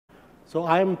So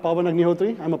I'm Pawan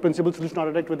Agnihotri. I'm a principal solution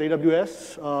architect with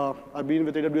AWS. I've been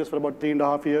with AWS for about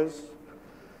 3.5 years,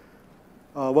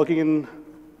 working in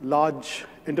large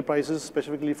enterprises,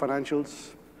 specifically financials,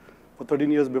 for 13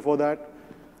 years before that.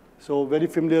 So very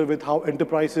familiar with how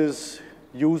enterprises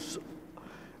use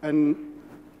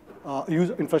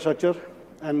infrastructure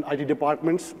and IT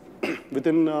departments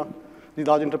within these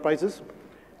large enterprises.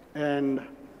 And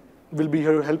we'll be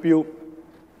here to help you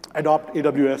adopt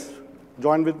AWS.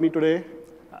 Join with me today.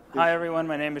 Hi, everyone.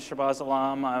 My name is Shabazz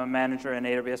Alam. I'm a manager in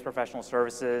AWS Professional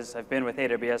Services. I've been with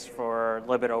AWS for a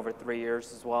little bit over 3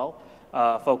 years as well,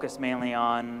 focused mainly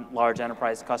on large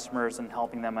enterprise customers and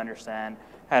helping them understand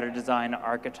how to design,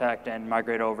 architect, and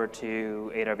migrate over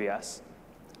to AWS.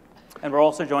 And we're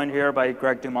also joined here by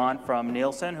Greg Dumont from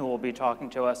Nielsen, who will be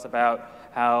talking to us about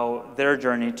how their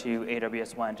journey to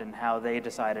AWS went and how they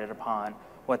decided upon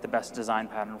what the best design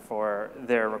pattern for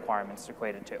their requirements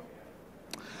equated to.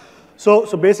 So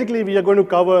basically, we are going to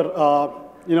cover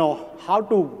how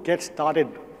to get started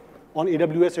on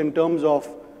AWS in terms of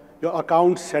your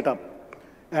account setup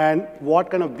and what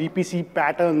kind of VPC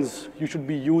patterns you should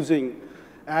be using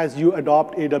as you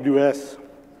adopt AWS.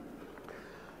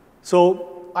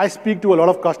 So I speak to a lot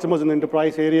of customers in the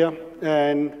enterprise area,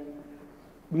 and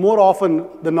more often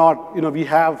than not, we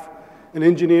have an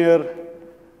engineer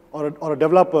or a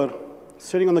developer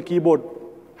sitting on the keyboard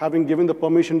having given the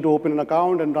permission to open an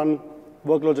account and run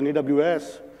workloads in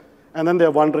AWS, and then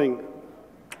they're wondering,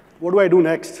 what do I do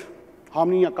next? How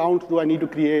many accounts do I need to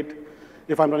create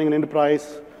if I'm running an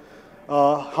enterprise?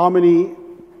 How many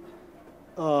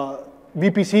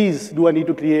VPCs do I need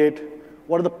to create?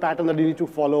 What are the patterns that I need to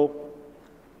follow?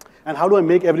 And how do I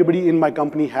make everybody in my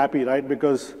company happy, right?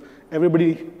 Because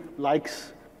everybody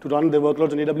likes to run their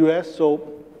workloads in AWS, so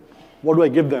what do I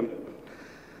give them?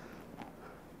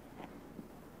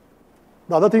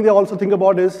 The other thing they also think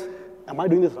about is, am I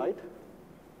doing this right?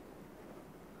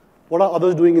 What are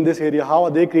others doing in this area? How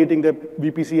are they creating their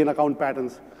VPC and account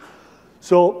patterns?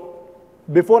 So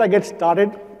before I get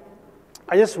started,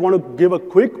 I just want to give a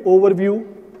quick overview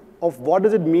of what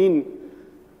does it mean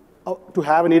to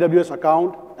have an AWS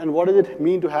account and what does it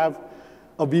mean to have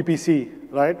a VPC,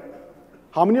 right?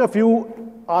 How many of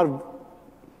you are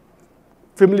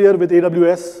familiar with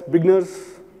AWS? Beginners?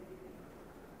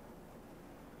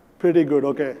 Pretty good,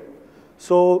 okay.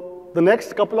 So the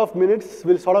next couple of minutes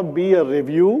will sort of be a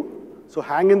review, so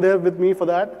hang in there with me for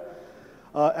that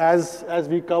as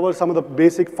we cover some of the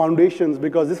basic foundations,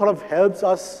 because this sort of helps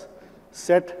us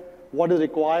set what is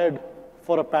required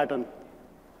for a pattern.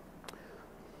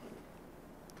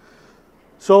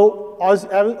 So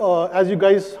as you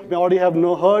guys may already have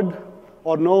heard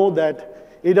or know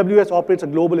that AWS operates a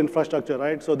global infrastructure,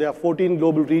 right? So there are 14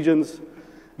 global regions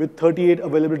with 38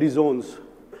 availability zones.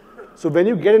 So when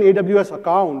you get an AWS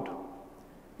account,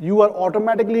 you are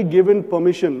automatically given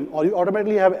permission, or you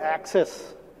automatically have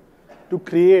access to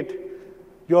create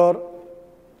your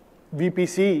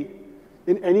VPC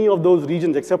in any of those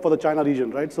regions except for the China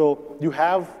region, right? So you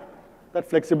have that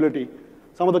flexibility.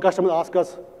 Some of the customers ask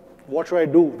us, what should I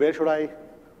do?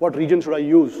 What region should I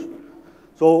use?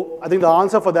 So I think the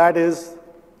answer for that is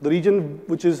the region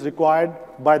which is required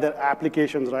by their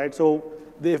applications, right? So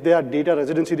if there are data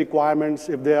residency requirements,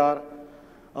 if there are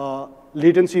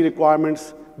latency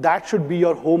requirements, that should be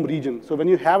your home region. So when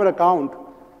you have an account,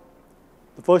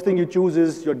 the first thing you choose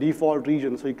is your default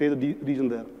region, so you create a region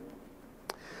there.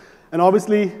 And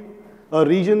obviously, a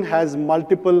region has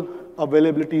multiple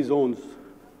availability zones.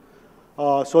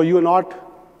 So you are not,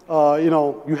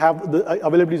 you have the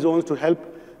availability zones to help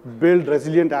build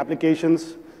resilient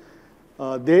applications.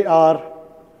 They are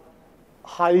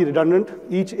highly redundant.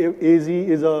 Each AZ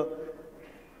is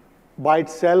by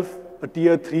itself a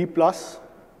tier 3 plus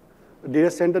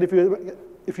data center, if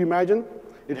you imagine.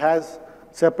 It has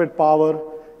separate power.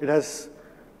 It has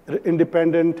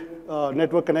independent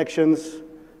network connections.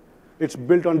 It's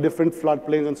built on different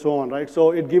floodplains and so on, right? So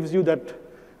it gives you that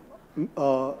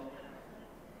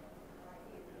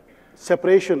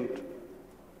separation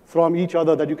from each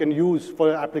other that you can use for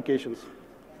your applications.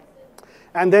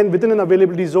 And then within an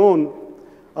availability zone,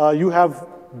 you have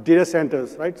data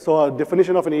centers, right? So a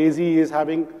definition of an AZ is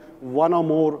having one or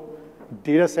more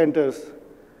data centers,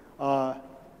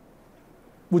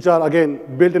 which are,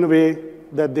 again, built in a way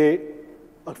that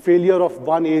a failure of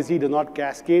one AZ does not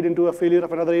cascade into a failure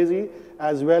of another AZ,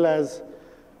 as well as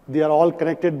they are all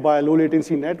connected by a low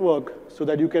latency network so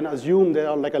that you can assume they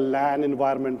are like a LAN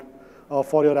environment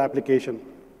for your application.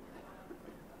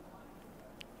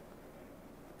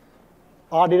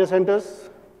 Our data centers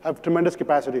have tremendous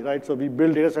capacity, right? So we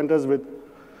build data centers with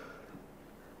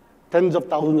tens of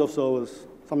thousands of servers.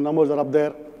 Some numbers are up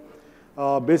there.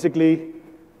 Basically,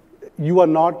 you are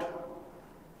not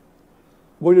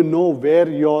going to know where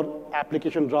your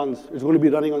application runs. It's going to be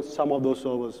running on some of those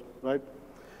servers, right?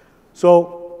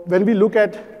 So when we look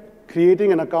at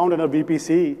creating an account in a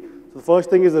VPC, the first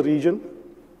thing is the region,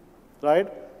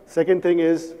 right? Second thing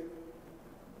is,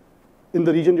 in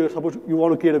the region, you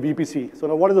want to create a VPC. So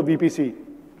now what is a VPC?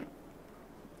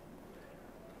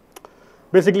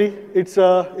 Basically, it's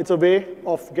a way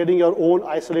of getting your own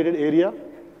isolated area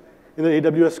in the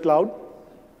AWS cloud.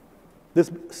 This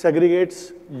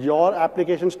segregates your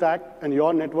application stack and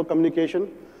your network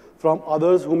communication from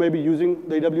others who may be using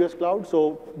the AWS cloud.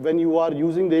 So when you are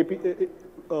using the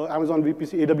Amazon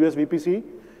VPC, AWS VPC,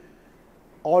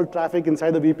 all traffic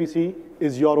inside the VPC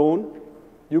is your own.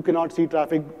 You cannot see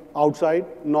traffic outside,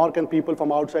 nor can people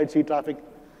from outside see traffic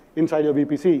inside your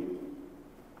VPC.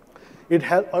 It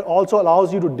also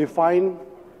allows you to define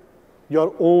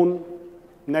your own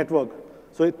network.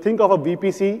 So think of a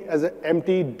VPC as an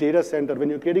empty data center. When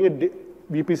you're creating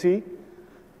a VPC,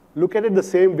 look at it the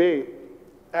same way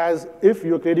as if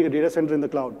you're creating a data center in the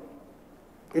cloud.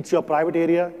 It's your private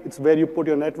area. It's where you put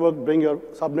your network, bring your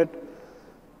subnet,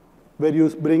 where you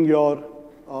bring your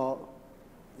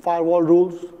firewall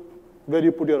rules, where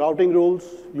you put your routing rules,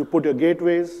 you put your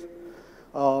gateways,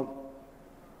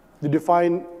 you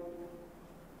define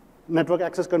network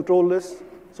access control lists.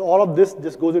 So all of this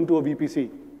just goes into a VPC.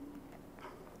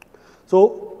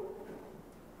 So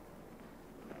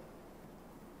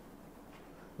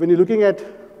when you're looking at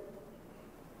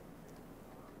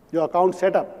your account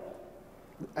setup,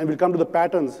 and we'll come to the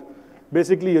patterns,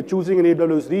 basically you're choosing an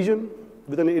AWS region.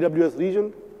 Within an AWS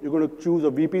region, you're going to choose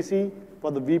a VPC.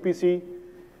 For the VPC,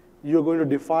 you're going to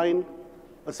define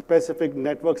a specific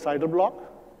network CIDR block,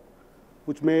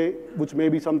 which may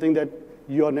be something that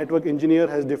your network engineer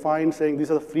has defined, saying these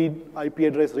are the free IP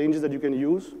address ranges that you can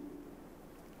use.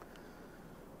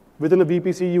 Within a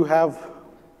VPC, you have,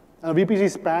 and a VPC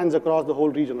spans across the whole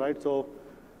region, right? So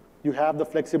you have the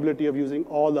flexibility of using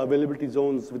all the availability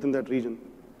zones within that region.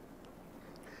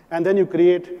 And then you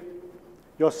create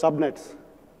your subnets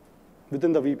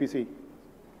within the VPC.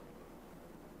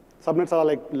 Subnets are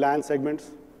like LAN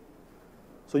segments.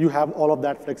 So you have all of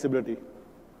that flexibility.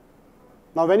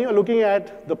 Now, when you're looking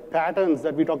at the patterns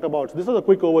that we talked about, so this is a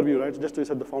quick overview, right, just to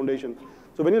set the foundation.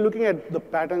 So when you're looking at the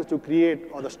patterns to create,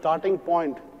 or the starting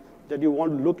point that you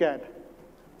want to look at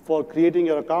for creating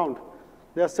your account,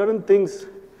 there are certain things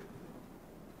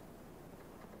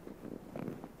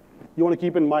you want to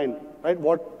keep in mind, right?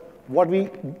 What we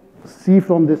see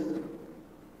from this,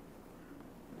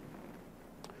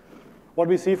 what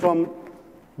we see from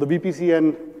the VPC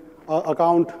and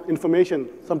account information,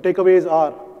 some takeaways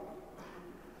are,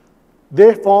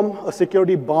 they form a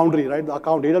security boundary, right? The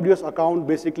account, AWS account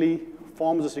basically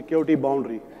forms a security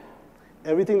boundary.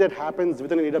 Everything that happens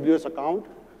within an AWS account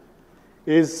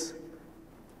is,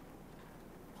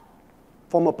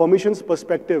 from a permissions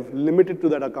perspective, limited to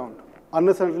that account.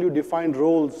 Unless and until you define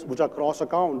roles which are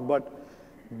cross-account, but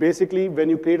basically when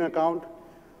you create an account,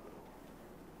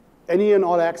 any and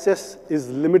all access is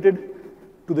limited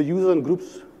to the users and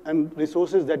groups and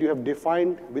resources that you have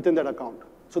defined within that account.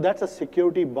 So that's a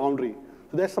security boundary.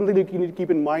 So that's something that you need to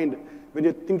keep in mind when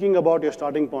you're thinking about your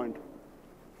starting point.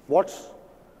 What's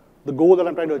the goal that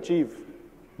I'm trying to achieve?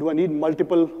 Do I need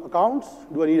multiple accounts?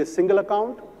 Do I need a single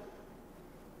account?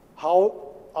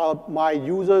 How are my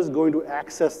users going to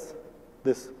access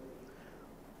this?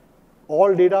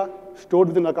 All data stored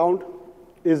within an account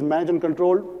is managed and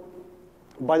controlled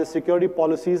by the security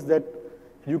policies that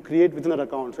you create within that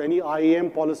account. So any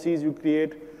IAM policies you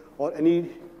create or any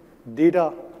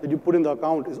data that you put in the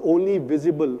account is only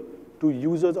visible to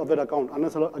users of that account.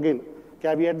 Unless, again,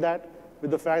 caveat that with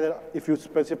the fact that if you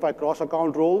specify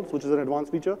cross-account roles, which is an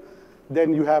advanced feature,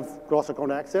 then you have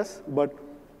cross-account access. But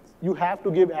you have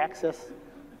to give access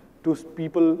to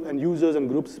people and users and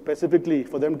groups specifically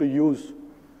for them to use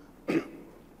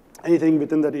anything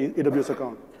within that AWS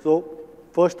account. So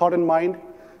first thought in mind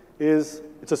is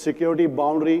it's a security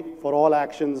boundary for all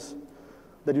actions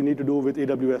that you need to do with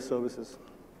AWS services.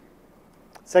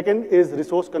 Second is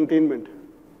resource containment.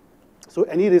 So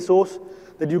any resource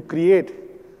that you create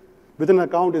within an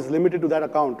account is limited to that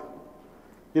account.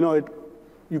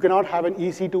 You cannot have an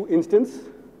EC2 instance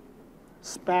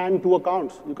span two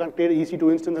accounts. You can't create an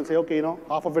EC2 instance and say, okay,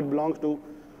 half of it belongs to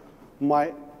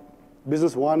my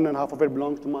business one and half of it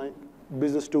belongs to my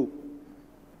business two.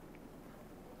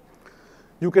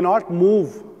 You cannot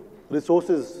move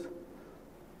resources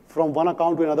from one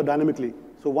account to another dynamically.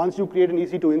 So once you create an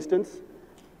EC2 instance,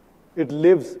 it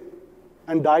lives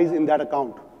and dies in that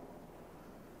account.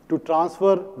 to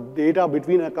transfer data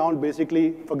between an account,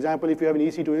 basically, for example, if you have an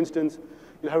EC2 instance,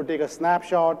 you'll have to take a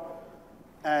snapshot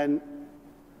and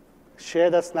share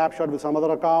that snapshot with some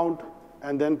other account,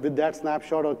 and then with that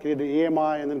snapshot, or create an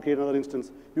AMI, and then create another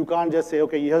instance. You can't just say,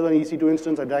 okay, here's an EC2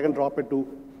 instance, I drag and drop it to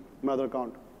my other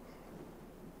account.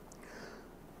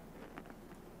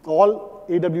 All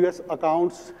AWS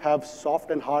accounts have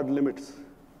soft and hard limits,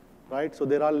 right? So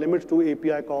there are limits to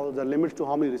API calls, there are limits to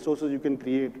how many resources you can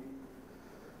create.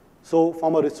 So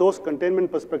from a resource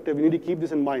containment perspective, you need to keep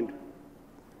this in mind.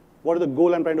 What is the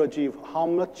goal I'm trying to achieve? How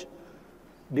much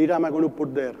data am I going to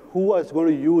put there? Who is going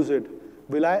to use it?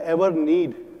 Will I ever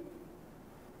need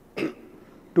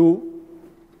to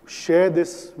share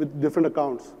this with different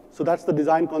accounts? So that's the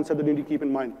design concept that you need to keep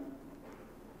in mind.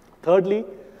 Thirdly,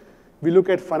 we look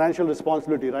at financial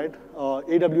responsibility, right?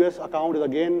 AWS account is,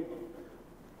 again,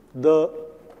 the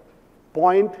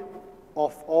point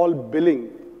of all billing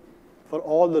for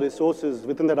all the resources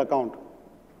within that account.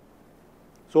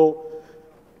 So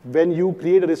when you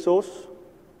create a resource,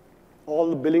 all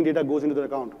the billing data goes into the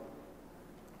account.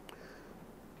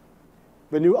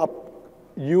 When you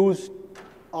use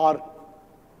our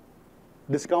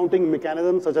discounting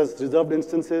mechanisms, such as reserved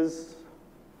instances,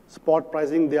 spot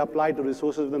pricing, they apply to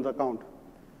resources within the account.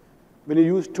 When you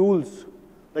use tools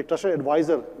like Trusted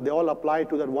Advisor, they all apply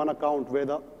to that one account where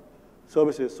the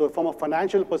service is. So from a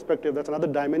financial perspective, that's another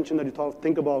dimension that you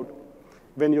think about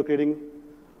when you're creating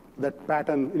that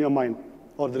pattern in your mind,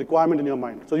 or the requirement in your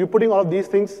mind. So you're putting all of these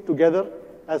things together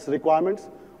as requirements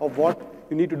of what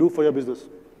you need to do for your business.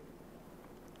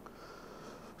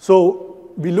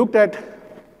 So we looked at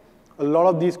a lot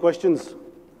of these questions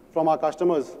from our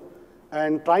customers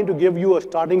and trying to give you a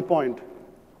starting point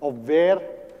of where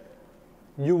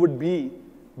you would be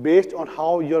based on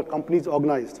how your company is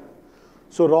organized.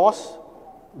 So Ross,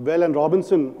 Well, and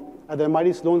Robinson at the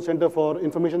MIT Sloan Center for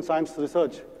Information Science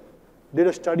Research did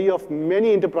a study of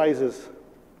many enterprises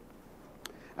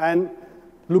and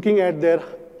looking at their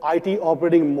IT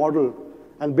operating model,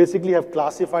 and basically have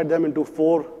classified them into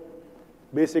 4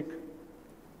 basic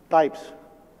types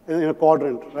in a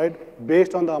quadrant, right?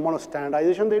 Based on the amount of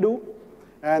standardization they do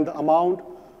and the amount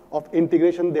of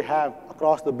integration they have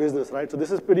across the business, right? So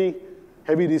this is pretty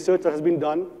heavy research that has been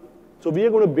done. So we are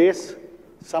going to base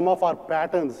some of our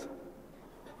patterns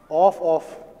off of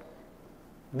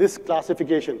this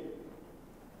classification.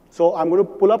 So I'm going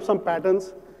to pull up some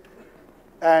patterns,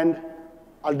 and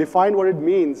I'll define what it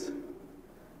means,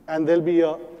 and there'll be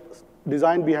a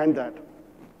design behind that.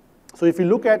 So if you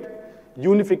look at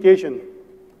unification,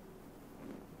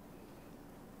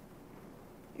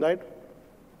 right?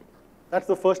 That's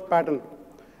the first pattern.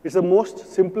 It's the most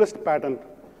simplest pattern.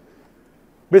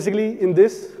 Basically, in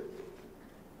this,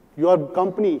 your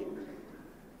company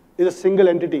is a single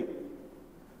entity,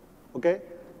 okay?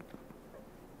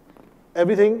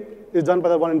 Everything is done by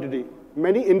that one entity.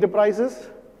 Many enterprises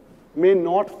may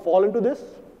not fall into this,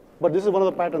 but this is one of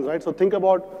the patterns, right? So think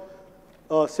about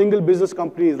single business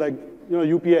companies like,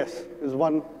 UPS is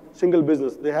one single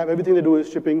business. They have everything they do is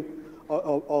shipping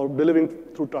or delivering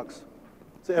through trucks.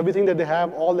 So everything that they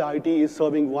have, all the IT is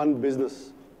serving one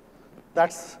business.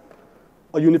 That's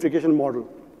a unification model.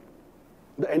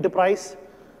 The enterprise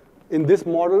in this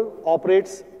model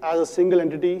operates as a single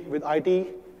entity with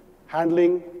IT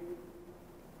handling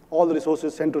all the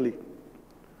resources centrally.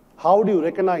 How do you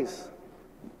recognize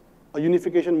a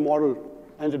unification model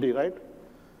entity, right?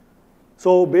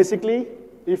 So basically,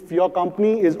 if your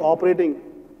company is operating,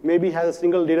 maybe has a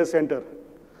single data center,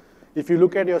 if you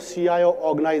look at your CIO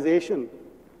organization,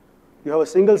 you have a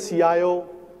single CIO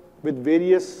with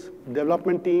various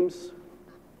development teams,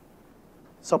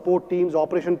 support teams,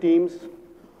 operation teams,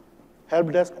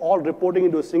 help desk, all reporting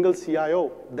into a single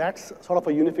CIO. That's sort of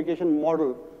a unification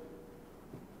model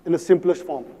in the simplest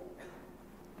form.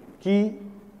 Key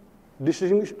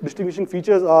distinguishing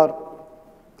features are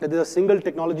that there's a single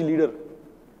technology leader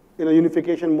in a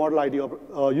unification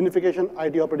model, unification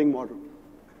IT operating model.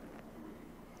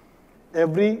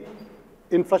 Every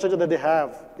infrastructure that they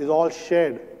have is all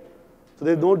shared. So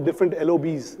there's no different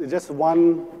LOBs. It's just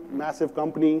one massive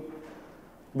company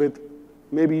with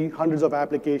maybe hundreds of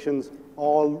applications.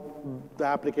 All the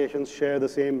applications share the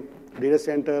same data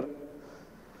center,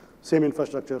 same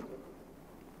infrastructure.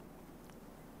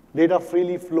 Data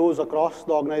freely flows across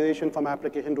the organization from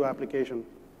application to application.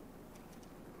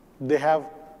 They have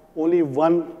only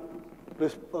one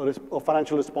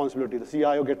financial responsibility. The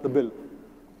CIO gets the bill,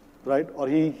 right? Or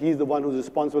he's the one who's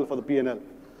responsible for the P&L.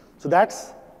 So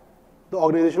that's the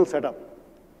organizational setup.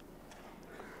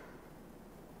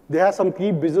 They have some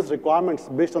key business requirements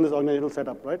based on this organizational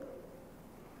setup, right?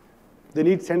 They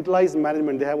need centralized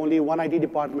management. They have only one IT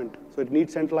department, so it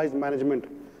needs centralized management.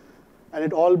 And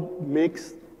it all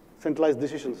makes centralized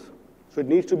decisions. So it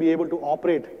needs to be able to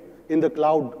operate in the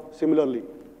cloud similarly,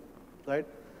 right?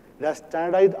 It has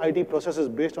standardized IT processes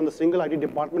based on the single IT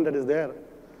department that is there.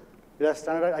 It has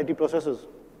standardized IT processes,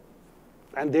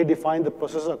 and they define the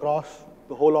processes across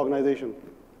the whole organization.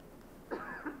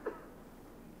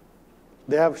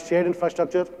 They have shared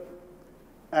infrastructure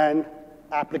and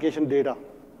application data,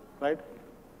 right?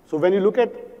 So when you look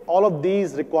at all of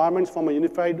these requirements from a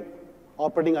unified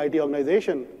operating IT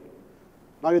organization,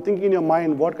 now you're thinking in your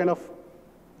mind, what kind of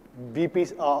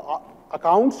VPs,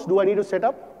 accounts do I need to set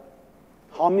up?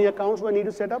 How many accounts do I need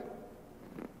to set up?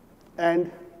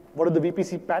 And what is the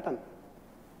VPC pattern?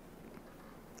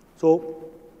 So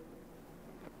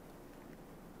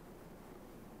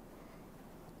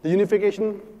the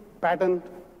unification pattern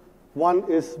one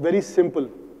is very simple.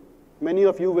 Many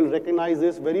of you will recognize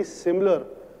this, very similar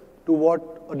to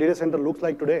what a data center looks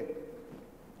like today,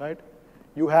 right?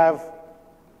 You have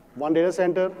one data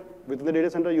center. Within the data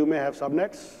center, you may have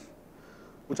subnets,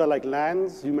 which are like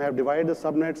LANs. You may have divided the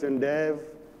subnets in dev,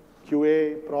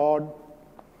 QA, prod.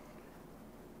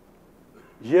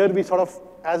 Here we sort of,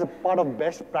 as a part of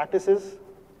best practices,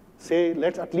 say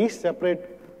let's at least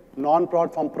separate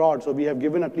non-prod from prod. So we have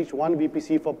given at least one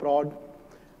VPC for prod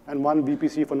and one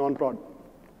VPC for non-prod.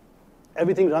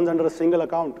 Everything runs under a single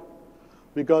account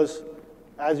because,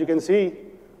 as you can see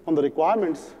from the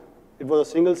requirements, it was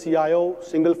a single CIO,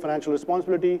 single financial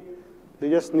responsibility. They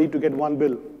just need to get one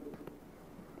bill.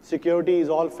 Security is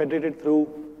all federated through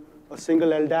a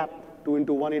single LDAP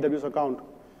into one AWS account.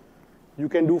 You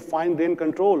can do fine-grained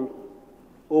control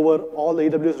over all the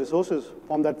AWS resources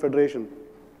from that federation.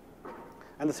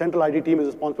 And the central IT team is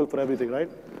responsible for everything, right?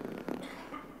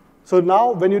 So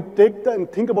now when you take and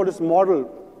think about this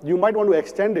model, you might want to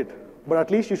extend it, but at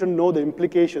least you should know the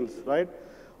implications, right,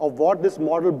 of what this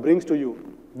model brings to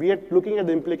you. We are looking at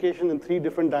the implications in 3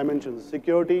 different dimensions: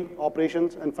 security,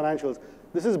 operations, and financials.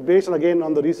 This is based, again,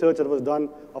 on the research that was done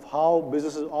of how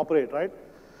businesses operate, right?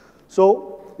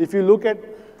 So if you look at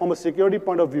from a security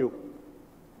point of view,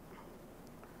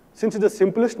 since it's the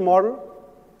simplest model,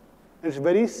 it's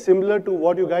very similar to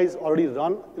what you guys already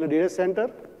run in a data center,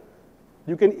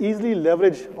 you can easily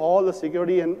leverage all the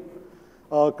security and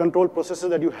control processes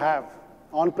that you have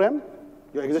on-prem,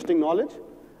 your existing knowledge,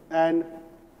 and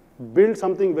build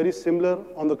something very similar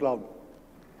on the cloud.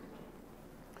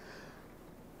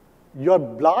 Your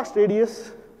blast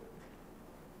radius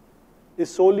is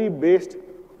solely based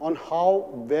on how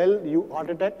well you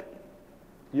architect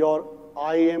your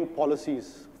IAM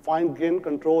policies, fine-grained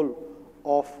control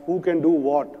of who can do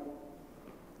what.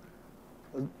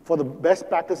 For the best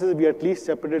practices, we at least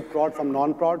separated prod from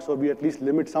non-prod, so we at least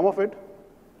limit some of it.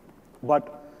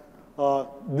 But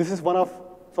this is one of,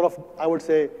 sort of, I would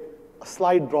say, a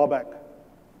slight drawback.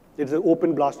 It's an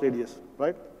open blast radius,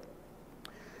 right?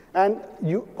 And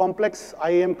complex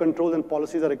IAM controls and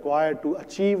policies are required to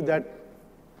achieve that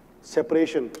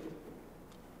separation.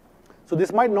 So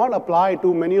this might not apply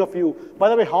to many of you. By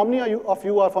the way, how many of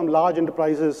you are from large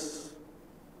enterprises?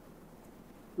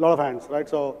 A lot of hands, right?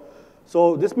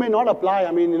 So this may not apply.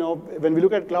 I mean, when we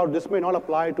look at cloud, this may not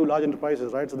apply to large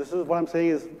enterprises, right? So this is what I'm saying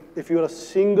is, if you're a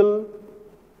single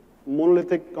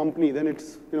monolithic company, then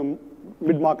it's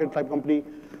mid-market type company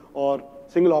or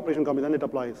single operation company, then it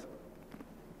applies.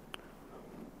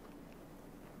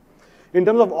 In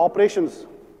terms of operations,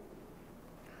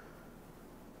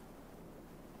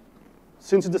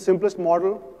 since it's the simplest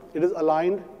model, it is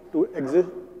aligned to exist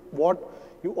what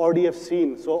you already have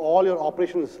seen. So all your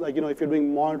operations, like if you're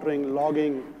doing monitoring,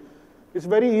 logging, it's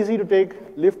very easy to take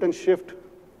lift and shift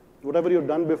whatever you've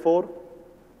done before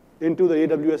into the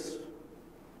AWS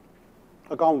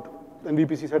account and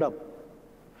VPC setup.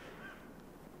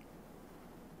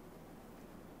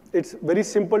 It's very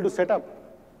simple to set up.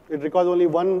 It requires only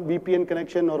one VPN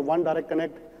connection or one direct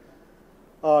connect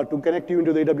to connect you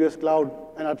into the AWS cloud.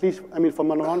 And at least,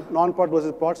 from a non-prod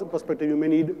versus prod perspective, you may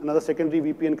need another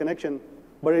secondary VPN connection.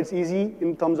 But it's easy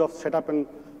in terms of setup and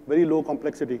very low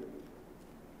complexity.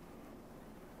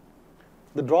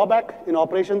 The drawback in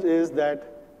operations is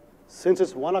that since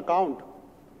it's one account,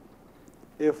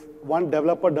 if one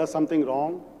developer does something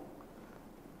wrong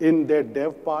in their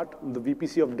dev part, the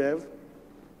VPC of dev,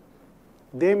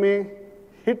 they may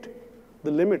hit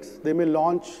the limits. They may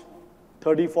launch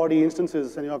 30, 40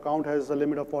 instances, and your account has a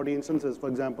limit of 40 instances, for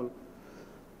example.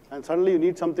 And suddenly you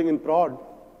need something in prod.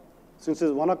 Since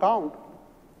it's one account,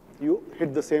 you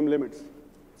hit the same limits.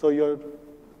 So your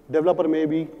developer may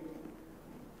be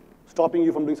stopping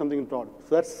you from doing something in prod.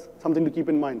 So that's something to keep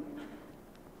in mind.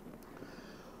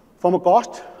 From a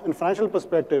cost and financial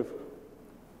perspective,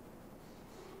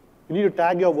 you need to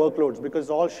tag your workloads because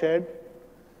it's all shared.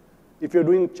 If you're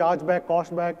doing chargeback,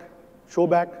 costback,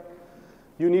 showback,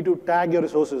 you need to tag your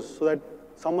resources so that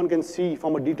someone can see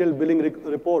from a detailed billing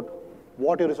report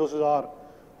what your resources are,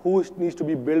 who needs to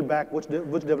be billed back, which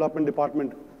development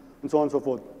department, and so on and so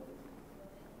forth.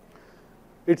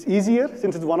 It's easier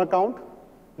since it's one account.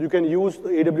 You can use the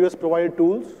AWS provided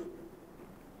tools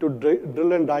to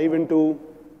drill and dive into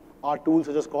our tools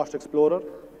such as Cost Explorer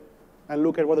and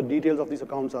look at what the details of these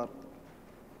accounts are.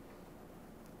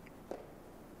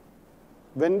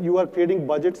 When you are creating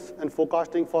budgets and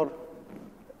forecasting for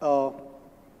the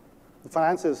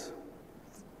finances,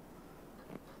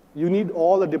 you need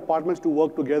all the departments to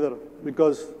work together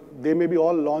because they may be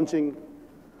all launching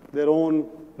their own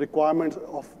requirements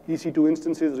of EC2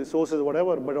 instances, resources,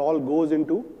 whatever, but it all goes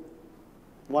into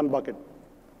one bucket.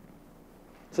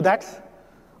 So that's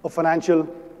a financial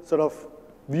sort of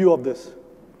view of this.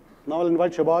 Now I'll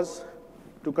invite Shabazz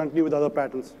to continue with other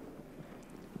patterns.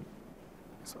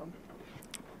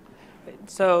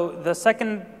 So the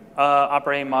second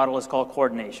operating model is called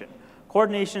coordination.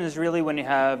 Coordination is really when you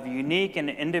have unique and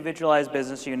individualized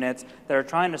business units that are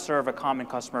trying to serve a common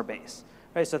customer base.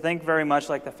 Right, so think very much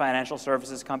like the financial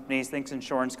services companies, think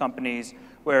insurance companies,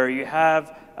 where you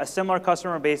have a similar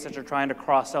customer base that you're trying to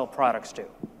cross-sell products to.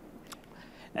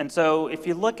 And so if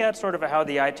you look at sort of how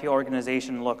the IT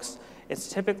organization looks, it's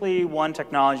typically one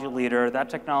technology leader. That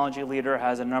technology leader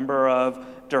has a number of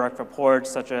direct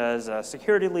reports, such as a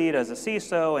security lead, as a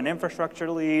CISO, an infrastructure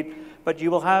lead, but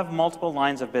you will have multiple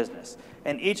lines of business.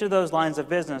 And each of those lines of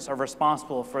business are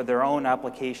responsible for their own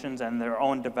applications and their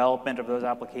own development of those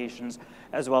applications,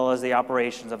 as well as the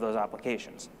operations of those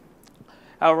applications.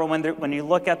 However, when you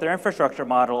look at their infrastructure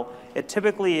model, it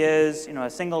typically is a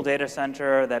single data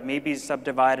center that may be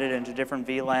subdivided into different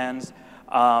VLANs,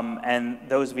 and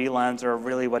those VLANs are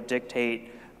really what dictate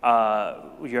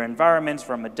your environments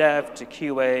from a dev to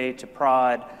QA to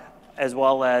prod, as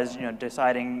well as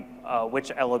deciding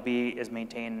which LOB is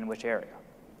maintained in which area.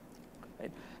 Right?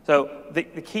 So the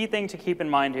key thing to keep in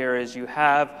mind here is you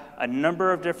have a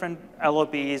number of different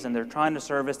LOBs, and they're trying to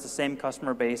service the same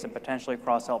customer base and potentially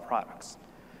cross-sell products.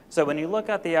 So when you look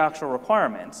at the actual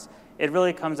requirements, it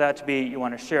really comes out to be you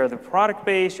want to share the product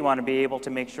base, you want to be able to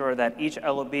make sure that each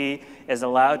LOB is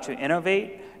allowed to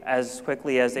innovate as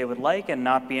quickly as they would like and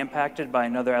not be impacted by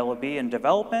another LOB in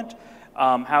development.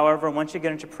 However, once you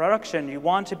get into production, you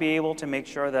want to be able to make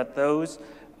sure that those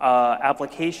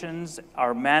applications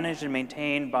are managed and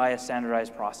maintained by a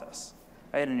standardized process,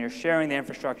 right? And you're sharing the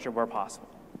infrastructure where possible.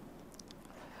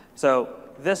 So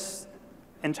this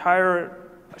entire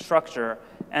structure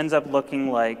ends up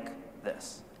looking like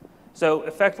this. So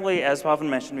effectively, as Pavan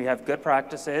mentioned, we have good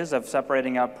practices of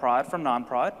separating out prod from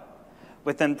non-prod.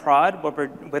 Within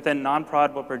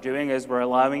non-prod, what we're doing is we're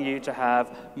allowing you to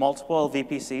have multiple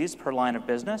VPCs per line of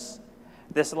business.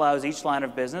 This allows each line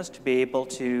of business to be able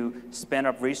to spin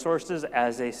up resources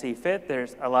as they see fit.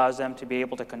 It allows them to be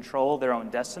able to control their own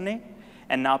destiny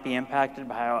and not be impacted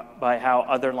by how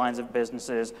other lines of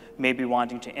businesses may be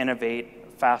wanting to innovate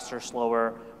faster,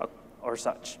 slower, or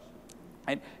such.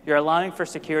 Right? You're allowing for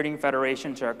security and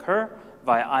federation to occur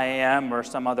via IAM or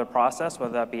some other process,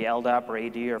 whether that be LDAP or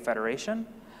AD or federation.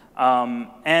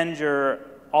 And you're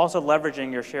also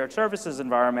leveraging your shared services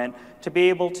environment to be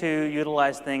able to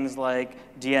utilize things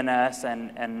like DNS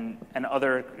and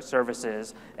other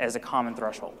services as a common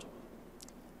threshold.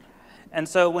 And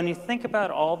so when you think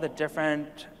about all the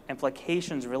different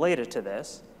implications related to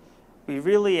this, we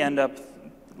really end up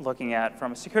looking at,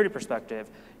 from a security perspective,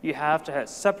 you have to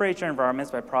separate your environments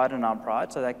by prod and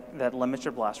non-prod, so that limits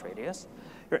your blast radius.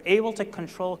 You're able to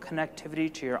control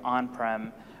connectivity to your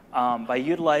on-prem by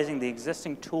utilizing the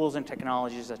existing tools and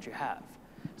technologies that you have.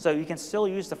 So you can still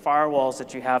use the firewalls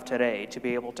that you have today to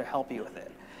be able to help you with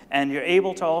it. And you're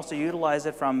able to also utilize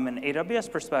it from an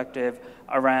AWS perspective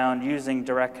around using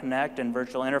direct connect and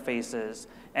virtual interfaces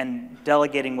and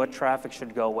delegating what traffic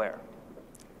should go where,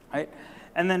 right?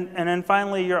 And then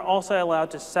finally, you're also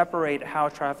allowed to separate how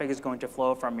traffic is going to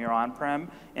flow from your on-prem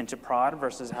into prod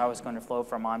versus how it's going to flow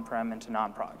from on-prem into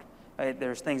non-prod. Right?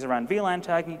 There's things around VLAN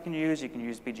tagging you can use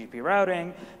BGP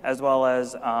routing, as well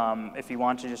as if you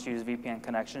want to just use VPN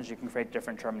connections, you can create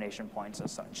different termination points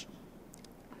as such.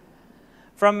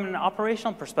 From an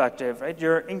operational perspective, right,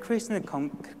 you're increasing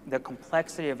the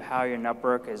complexity of how your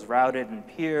network is routed and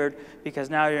peered, because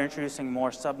now you're introducing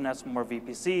more subnets, more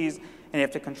VPCs, and you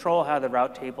have to control how the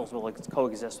route tables will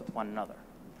coexist with one another.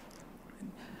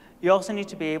 You also need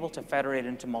to be able to federate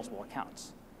into multiple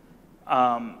accounts.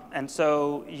 And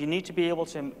so you need to be able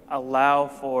to allow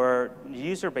for the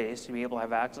user base to be able to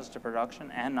have access to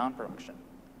production and non-production.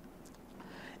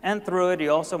 And through it,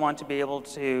 you also want to be able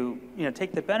to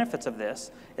take the benefits of this,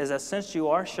 is that since you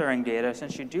are sharing data,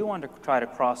 since you do want to try to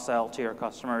cross-sell to your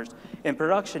customers, in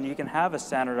production, you can have a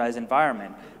standardized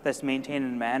environment that's maintained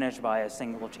and managed by a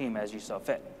single team as you so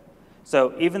fit.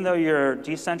 So even though you're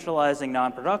decentralizing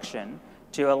non-production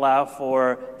to allow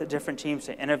for the different teams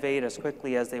to innovate as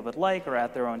quickly as they would like or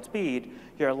at their own speed,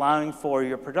 you're allowing for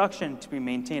your production to be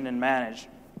maintained and managed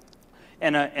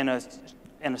in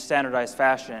a standardized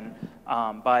fashion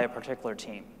by a particular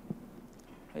team.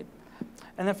 Right?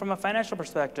 And then from a financial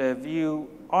perspective, you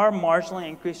are marginally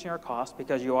increasing your cost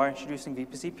because you are introducing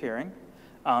VPC peering,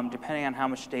 depending on how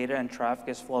much data and traffic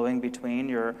is flowing between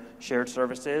your shared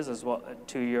services as well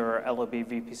to your LOB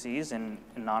VPCs in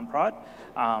non-prod.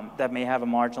 That may have a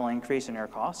marginal increase in your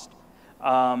cost.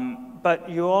 But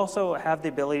you also have the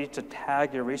ability to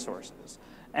tag your resources.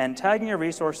 And tagging your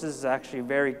resources is actually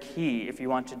very key if you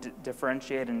want to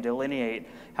differentiate and delineate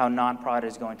how non-prod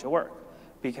is going to work.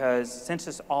 Because since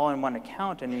it's all in one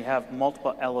account and you have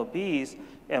multiple LOBs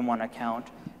in one account,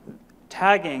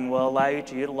 tagging will allow you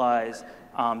to utilize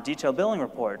detailed billing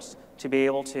reports to be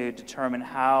able to determine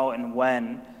how and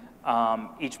when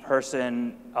each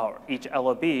person or each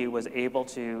LOB was able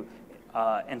to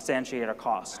instantiate a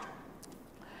cost.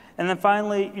 And then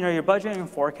finally, your budgeting and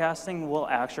forecasting will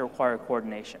actually require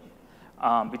coordination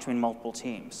between multiple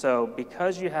teams. So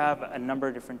because you have a number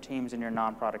of different teams in your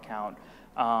non-prod account,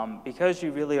 because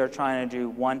you really are trying to do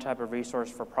one type of resource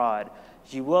for prod,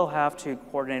 you will have to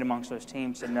coordinate amongst those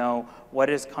teams to know what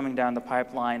is coming down the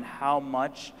pipeline, how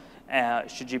much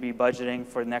should you be budgeting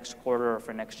for next quarter or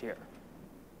for next year.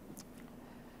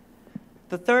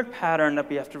 The third pattern that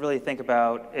we have to really think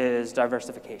about is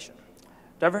diversification.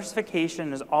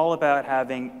 Diversification is all about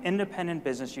having independent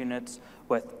business units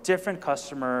with different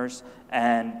customers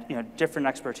and different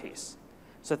expertise.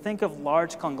 So think of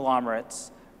large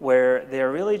conglomerates where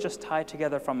they're really just tied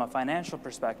together from a financial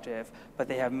perspective, but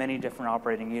they have many different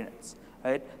operating units.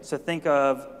 Right? So think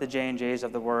of the J&Js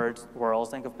of the world,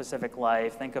 think of Pacific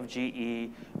Life, think of GE,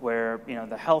 where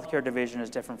the healthcare division is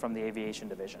different from the aviation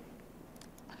division.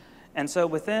 And so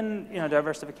within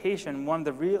diversification, one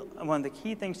of the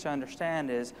key things to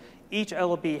understand is each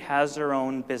LOB has their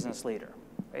own business leader,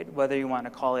 right? Whether you want to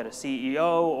call it a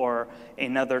CEO or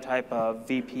another type of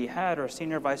VP head or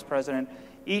senior vice president,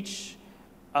 each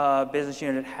business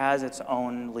unit has its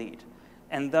own lead.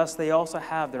 And thus they also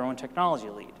have their own technology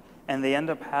lead. And they end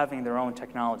up having their own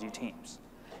technology teams.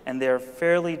 And they're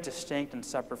fairly distinct and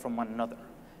separate from one another,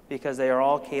 because they are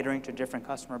all catering to different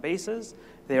customer bases.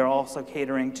 They are also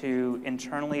catering to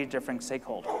internally different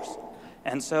stakeholders.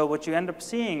 And so what you end up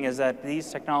seeing is that these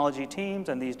technology teams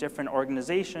and these different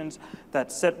organizations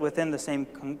that sit within the same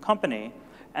company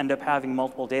end up having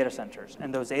multiple data centers.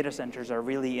 And those data centers are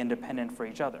really independent for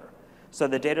each other. So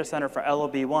the data center for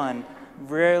LOB1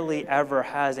 rarely ever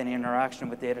has any interaction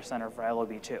with data center for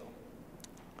LOB2.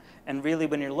 And really,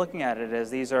 when you're looking at it,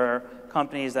 these are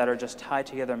companies that are just tied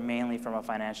together mainly from a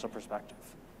financial perspective,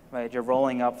 right? You're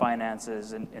rolling up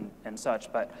finances and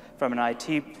such, but from an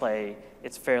IT play,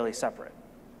 it's fairly separate.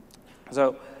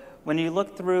 So when you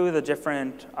look through the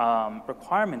different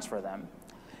requirements for them,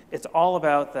 it's all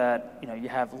about that you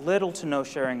have little to no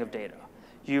sharing of data.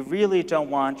 You really don't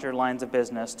want your lines of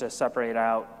business to separate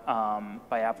out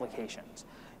by applications.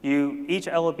 Each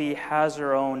LOB has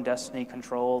their own destiny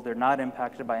control. They're not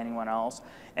impacted by anyone else.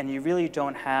 And you really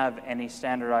don't have any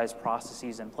standardized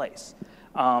processes in place.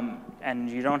 And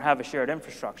you don't have a shared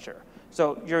infrastructure.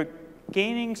 So you're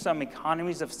gaining some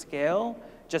economies of scale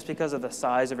just because of the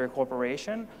size of your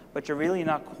corporation, but you're really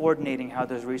not coordinating how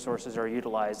those resources are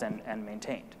utilized and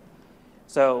maintained.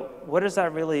 So what does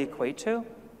that really equate to?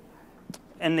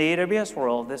 In the AWS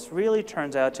world, this really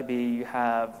turns out to be you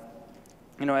have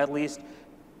at least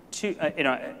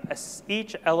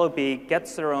each LOB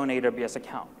gets their own AWS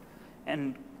account.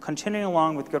 And continuing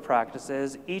along with good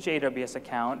practices, each AWS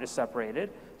account is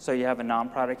separated. So you have a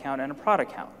non-prod account and a prod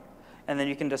account. And then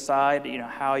you can decide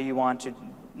how you want to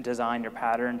design your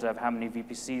patterns of how many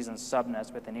VPCs and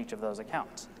subnets within each of those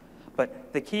accounts.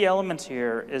 But the key elements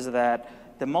here is that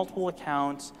the multiple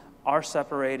accounts are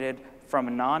separated from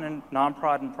a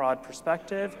non-prod and prod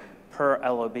perspective per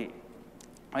LOB.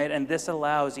 Right? And this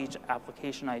allows each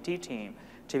application IT team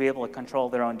to be able to control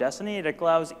their own destiny. It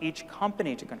allows each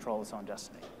company to control its own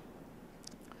destiny.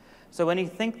 So when you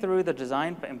think through the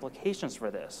design implications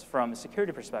for this from a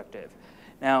security perspective,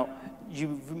 now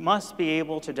you must be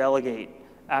able to delegate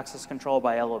access control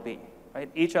by LOB. Right?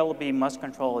 Each LOB must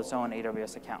control its own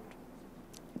AWS account.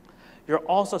 You're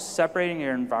also separating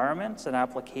your environments and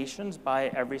applications by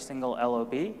every single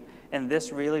LOB, and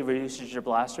this really reduces your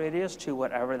blast radius to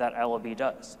whatever that LOB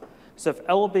does. So if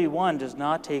LOB1 does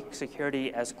not take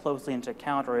security as closely into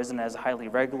account or isn't as highly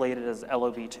regulated as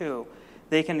LOB2,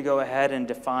 they can go ahead and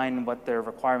define what their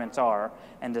requirements are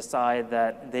and decide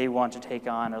that they want to take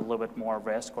on a little bit more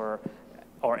risk or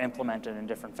implement it in a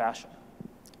different fashion.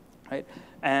 Right?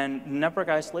 And network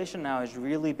isolation now is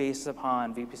really based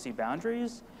upon VPC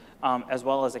boundaries as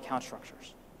well as account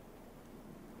structures.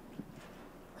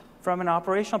 From an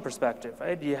operational perspective,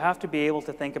 right, you have to be able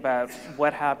to think about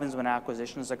what happens when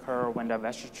acquisitions occur or when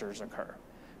divestitures occur.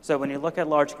 So when you look at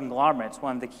large conglomerates,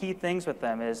 one of the key things with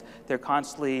them is they're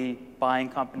constantly buying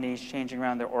companies, changing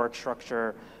around their org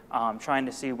structure, trying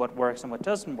to see what works and what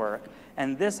doesn't work.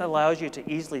 And this allows you to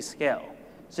easily scale.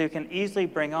 So you can easily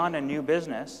bring on a new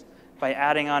business by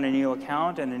adding on a new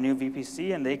account and a new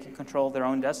VPC, and they can control their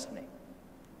own destiny.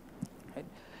 Right?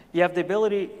 You have the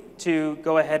ability to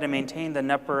go ahead and maintain the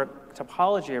network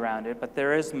topology around it, but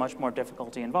there is much more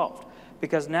difficulty involved.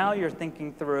 Because now you're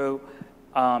thinking through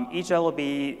each LOB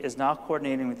is not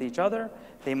coordinating with each other.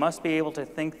 They must be able to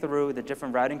think through the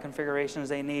different routing configurations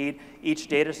they need. Each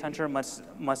data center must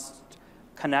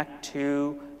connect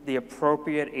to the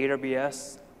appropriate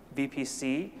AWS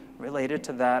VPC related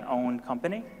to that own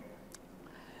company.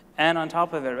 And on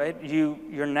top of it, right,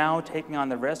 you're now taking on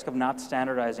the risk of not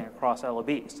standardizing across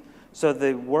LOBs. So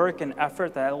the work and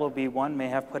effort that LOB1 may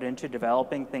have put into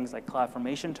developing things like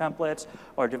CloudFormation templates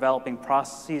or developing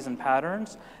processes and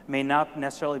patterns may not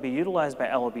necessarily be utilized by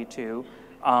LOB2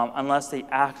 unless they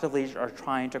actively are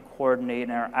trying to coordinate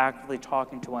and are actively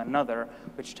talking to one another,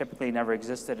 which typically never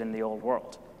existed in the old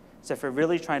world. So if you're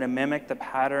really trying to mimic the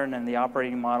pattern and the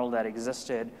operating model that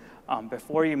existed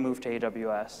before you moved to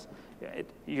AWS,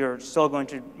 you're still going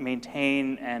to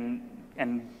maintain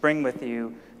and bring with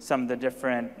you some of the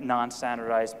different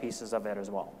non-standardized pieces of it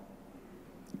as well.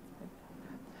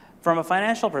 From a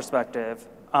financial perspective,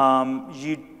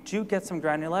 you do get some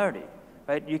granularity,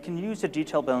 right? You can use the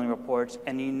detailed billing reports,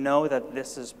 and you know that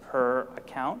this is per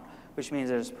account, which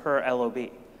means it's per LOB.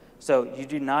 So you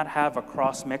do not have a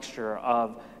cross-mixture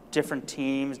of different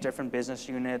teams, different business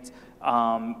units,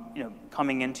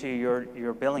 coming into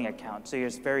your billing account. So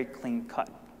it's very clean cut.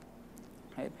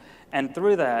 Right? And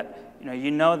through that,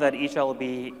 you know that each LOB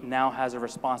now has a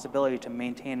responsibility to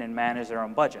maintain and manage their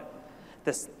own budget.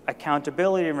 This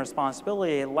accountability and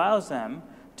responsibility allows them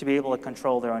to be able to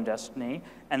control their own destiny,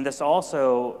 and this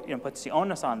also puts the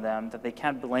onus on them that they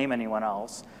can't blame anyone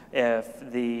else if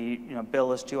the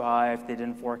bill is too high, if they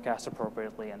didn't forecast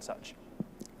appropriately and such.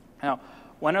 Now,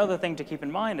 one other thing to keep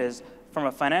in mind is, from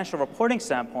a financial reporting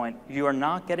standpoint, you are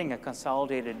not getting a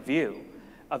consolidated view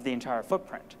of the entire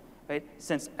footprint. Right?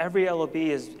 Since every LOB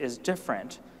is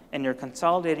different, and you're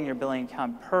consolidating your billing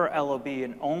account per LOB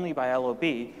and only by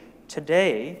LOB,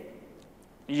 today,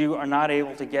 you are not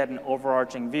able to get an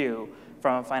overarching view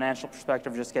from a financial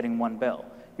perspective of just getting one bill.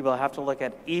 You will have to look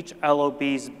at each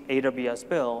LOB's AWS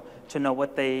bill to know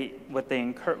what they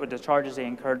incurred, what the charges they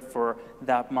incurred for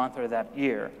that month or that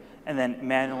year, and then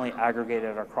manually aggregate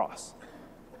it across.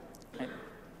 Okay.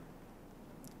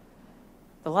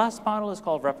 The last model is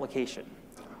called replication.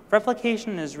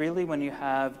 Replication is really when you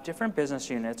have different business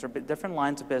units or different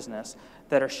lines of business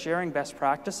that are sharing best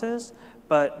practices,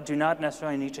 but do not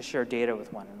necessarily need to share data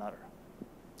with one another.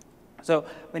 So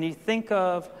when you think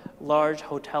of large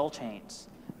hotel chains,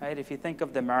 right, if you think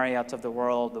of the Marriotts of the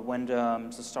world, the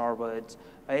Wyndhams, the Starwoods,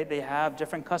 right, they have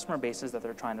different customer bases that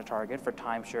they're trying to target for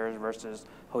timeshares versus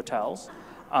hotels.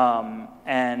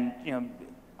 And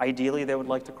ideally they would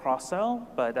like to cross-sell,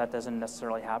 but that doesn't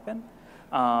necessarily happen.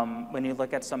 When you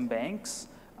look at some banks,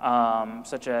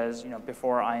 such as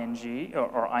before ING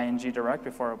or ING Direct,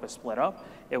 before it was split up,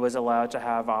 it was allowed to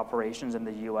have operations in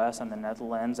the US and the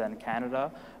Netherlands and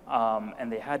Canada,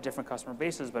 and they had different customer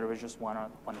bases, but it was just one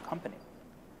company.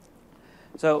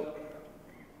 So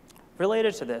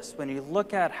related to this, when you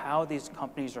look at how these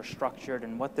companies are structured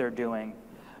and what they're doing,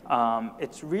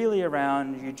 it's really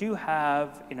around, you do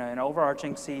have an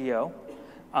overarching CEO,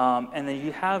 and then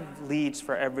you have leads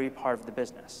for every part of the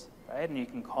business, right? And you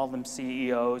can call them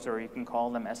CEOs or you can call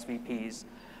them SVPs.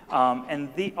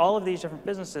 And all of these different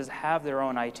businesses have their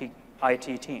own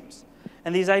IT teams.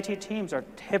 And these IT teams are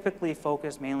typically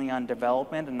focused mainly on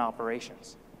development and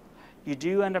operations. You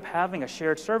do end up having a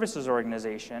shared services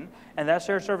organization, and that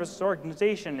shared services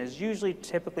organization is usually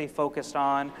typically focused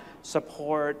on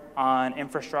support, on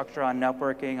infrastructure, on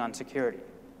networking, on security.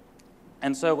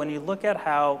 And so when you look at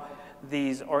how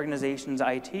these organizations'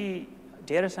 IT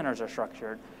data centers are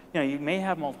structured, you may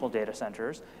have multiple data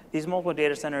centers. These multiple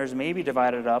data centers may be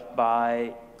divided up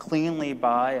cleanly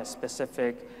by a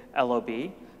specific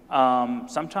LOB.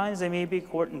 Sometimes there may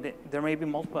be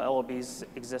multiple LOBs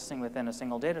existing within a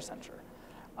single data center.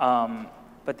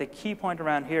 But the key point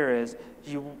around here is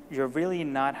you're really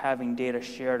not having data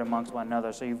shared amongst one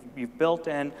another. So you've built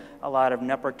in a lot of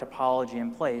network topology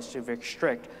in place to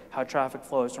restrict how traffic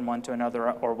flows from one to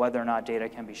another or whether or not data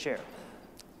can be shared.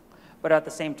 But at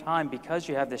the same time, because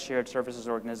you have this shared services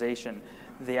organization,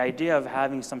 the idea of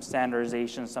having some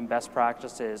standardization, some best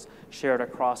practices shared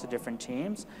across the different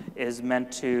teams is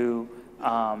meant to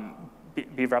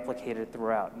be replicated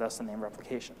throughout, thus the name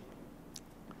replication.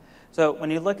 So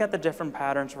when you look at the different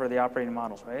patterns for the operating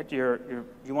models, right, you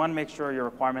want to make sure your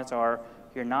requirements are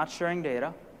you're not sharing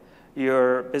data,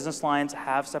 your business lines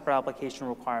have separate application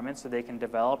requirements so they can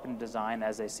develop and design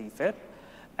as they see fit,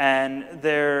 and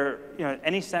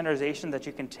any standardization that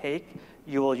you can take,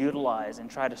 you will utilize and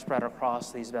try to spread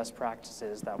across these best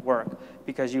practices that work,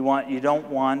 because you don't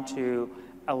want to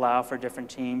allow for different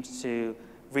teams to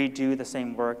redo the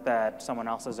same work that someone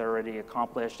else has already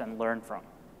accomplished and learned from.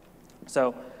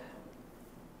 So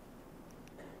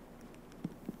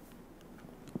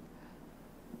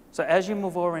as you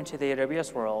move over into the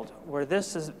AWS world, where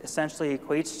this essentially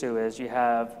equates to is you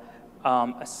have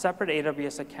a separate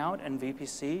AWS account and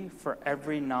VPC for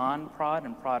every non-prod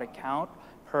and prod account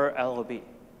per LOB.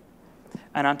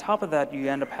 And on top of that, you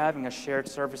end up having a shared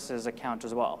services account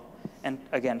as well. And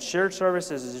again, shared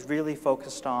services is really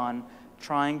focused on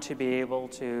trying to be able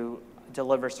to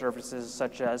deliver services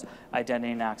such as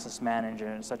identity and access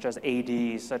management, such as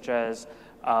AD, such as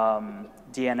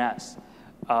DNS.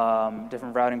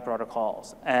 Different routing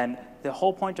protocols. And the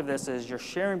whole point of this is you're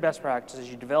sharing best practices.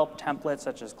 You develop templates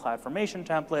such as CloudFormation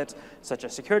templates, such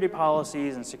as security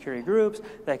policies and security groups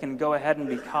that can go ahead and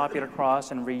be copied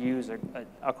across and reused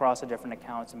across the different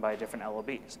accounts and by different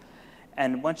LOBs.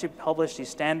 And once you publish these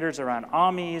standards around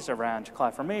AMIs, around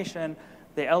CloudFormation,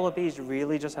 the LOBs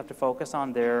really just have to focus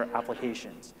on their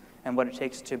applications and what it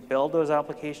takes to build those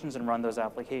applications and run those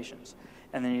applications.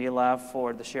 And then you allow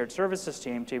for the shared services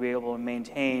team to be able to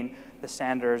maintain the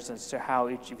standards as to how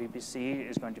each VPC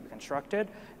is going to be constructed,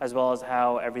 as well as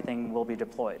how everything will be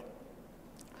deployed.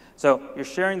 So you're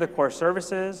sharing the core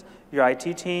services, your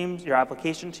IT teams, your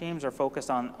application teams are focused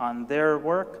on their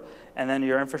work, and then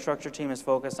your infrastructure team is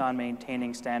focused on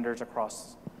maintaining standards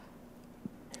across.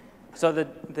 So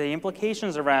the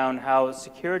implications around how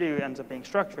security ends up being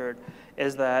structured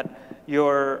is that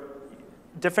your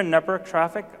different network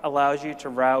traffic allows you to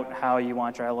route how you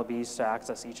want your LOBs to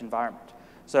access each environment.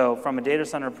 So from a data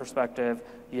center perspective,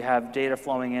 you have data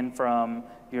flowing in from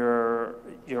your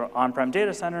on-prem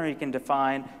data center. You can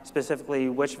define specifically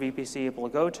which VPC it will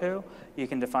go to. You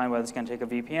can define whether it's going to take a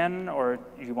VPN or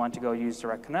you want to go use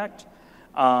Direct Connect.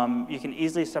 You can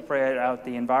easily separate out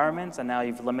the environments, and now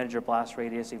you've limited your blast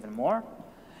radius even more.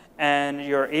 And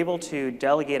you're able to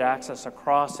delegate access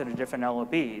across to the different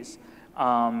LOBs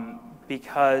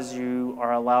because you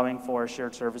are allowing for a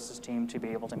shared services team to be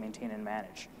able to maintain and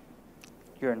manage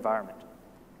your environment.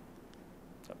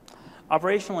 So,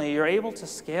 operationally, you're able to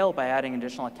scale by adding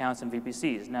additional accounts and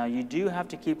VPCs. Now, you do have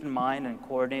to keep in mind and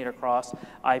coordinate across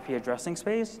IP addressing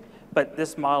space, but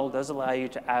this model does allow you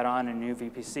to add on a new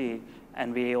VPC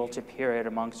and be able to peer it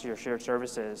amongst your shared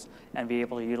services and be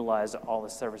able to utilize all the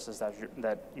services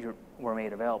that were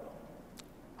made available.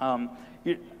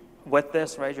 With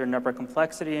this, right, your network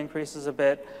complexity increases a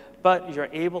bit, but you're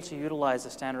able to utilize the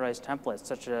standardized templates,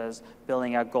 such as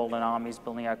building out golden AMIs,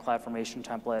 building out CloudFormation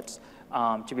templates,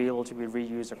 to be able to be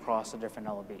reused across the different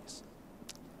LOBs.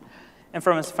 And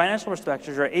from a financial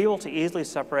perspective, you're able to easily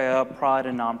separate out prod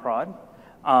and non-prod.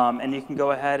 And you can go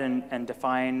ahead and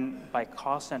define by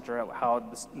cost center how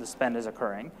the spend is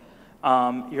occurring.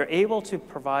 You're able to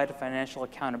provide financial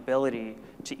accountability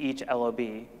to each LOB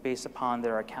based upon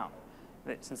their account,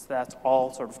 since that's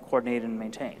all sort of coordinated and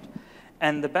maintained.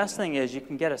 And the best thing is you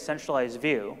can get a centralized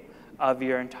view of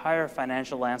your entire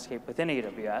financial landscape within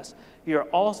AWS. You're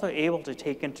also able to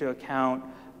take into account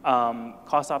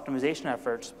cost optimization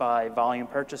efforts by volume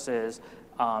purchases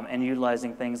and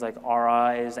utilizing things like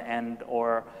RIs and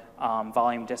or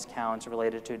volume discounts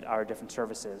related to our different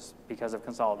services because of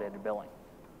consolidated billing.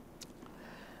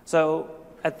 So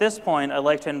at this point, I'd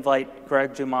like to invite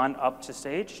Greg Dumont up to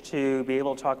stage to be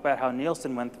able to talk about how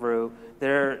Nielsen went through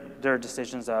their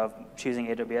decisions of choosing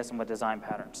AWS and what design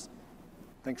patterns.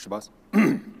 Thanks, Shabazz.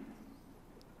 Good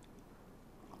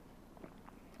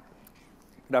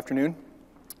afternoon.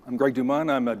 I'm Greg Dumont.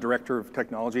 I'm a director of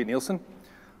technology at Nielsen.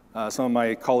 Some of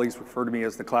my colleagues refer to me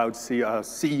as the cloud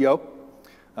CEO.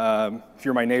 If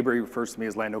you're my neighbor, he refers to me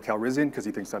as Lando Calrissian because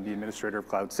he thinks I'm the administrator of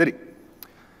Cloud City.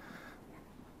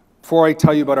 Before I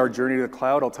tell you about our journey to the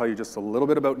cloud, I'll tell you just a little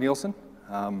bit about Nielsen.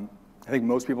 I think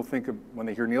most people think of, when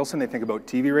they hear Nielsen, they think about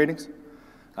TV ratings.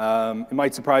 It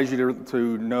might surprise you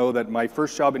to know that my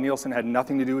first job at Nielsen had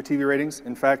nothing to do with TV ratings.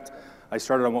 In fact, I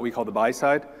started on what we call the buy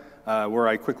side, where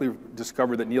I quickly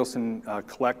discovered that Nielsen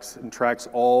collects and tracks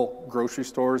all grocery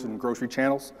stores and grocery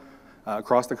channels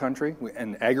across the country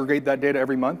and aggregate that data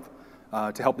every month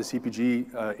to help the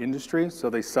CPG industry. So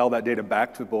they sell that data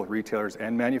back to both retailers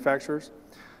and manufacturers.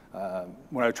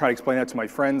 When I would try to explain that to my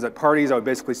friends at parties, I would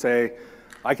basically say,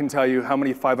 I can tell you how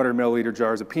many 500 milliliter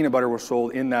jars of peanut butter were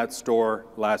sold in that store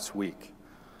last week.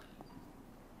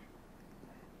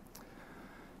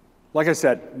 Like I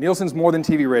said, Nielsen's more than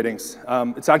TV ratings.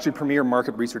 It's actually a premier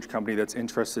market research company that's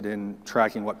interested in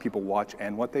tracking what people watch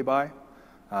and what they buy.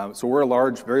 So we're a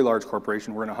large, very large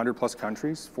corporation. We're in 100 plus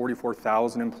countries,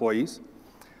 44,000 employees,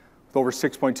 with over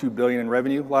 6.2 billion in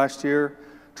revenue last year,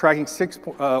 tracking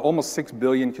almost 6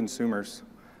 billion consumers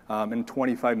and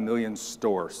 25 million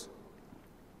stores.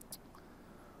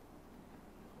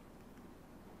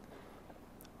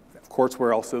 Of course,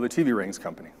 we're also the TV ratings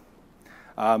company.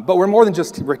 But we're more than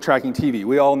just tracking TV.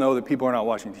 We all know that people are not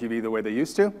watching TV the way they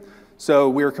used to. So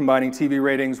we're combining TV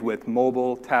ratings with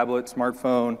mobile, tablet,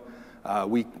 smartphone.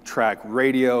 We track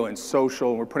radio and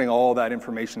social, and we're putting all that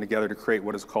information together to create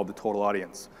what is called the total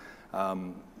audience.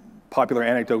 Popular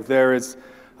anecdote there is,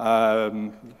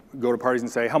 go to parties and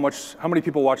say, how many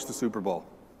people watch the Super Bowl?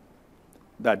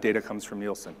 That data comes from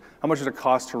Nielsen. How much does it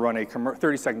cost to run a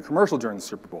 30-second commercial during the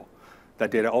Super Bowl? That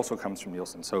data also comes from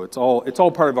Nielsen. So it's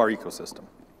all part of our ecosystem.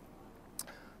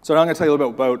 So now I'm going to tell you a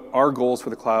little bit about our goals for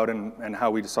the cloud and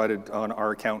how we decided on our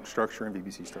account structure and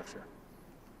VPC structure.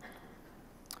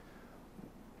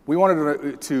 We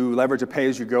wanted to leverage a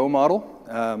pay-as-you-go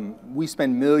model. We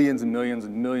spend millions and millions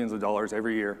and millions of dollars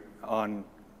every year on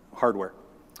hardware.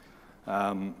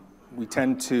 We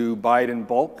tend to buy it in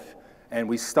bulk, and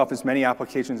we stuff as many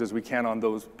applications as we can on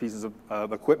those pieces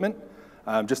of equipment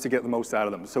just to get the most out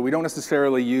of them. So we don't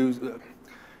necessarily you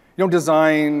don't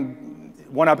design,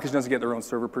 one application doesn't get their own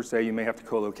server per se, you may have to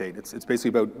co-locate. It's basically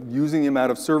about using the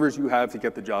amount of servers you have to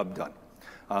get the job done.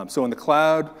 So in the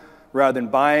cloud, rather than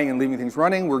buying and leaving things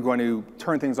running, we're going to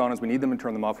turn things on as we need them and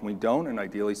turn them off when we don't, and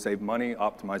ideally save money,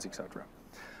 optimize, et cetera.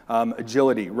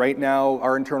 Agility. Right now,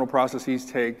 our internal processes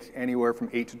take anywhere from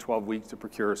 8 to 12 weeks to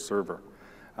procure a server.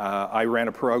 I ran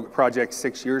a project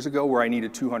 6 years ago where I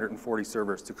needed 240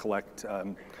 servers to collect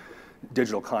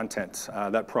digital content.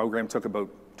 That program took about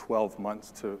 12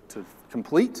 months to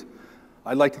complete.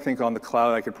 I'd like to think on the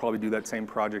cloud I could probably do that same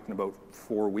project in about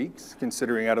 4 weeks,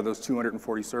 considering out of those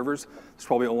 240 servers, there's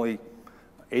probably only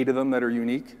 8 of them that are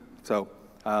unique. So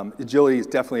agility is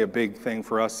definitely a big thing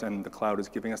for us, and the cloud is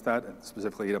giving us that, and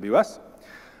specifically AWS.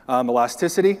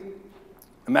 Elasticity.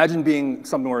 Imagine being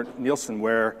somewhere at Nielsen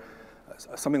where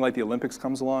something like the Olympics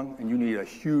comes along and you need a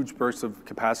huge burst of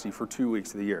capacity for 2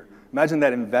 weeks of the year. Imagine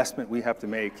that investment we have to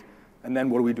make, and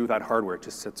then what do we do with that hardware? It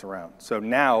just sits around. So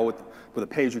now with a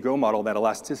pay-as-you-go model, that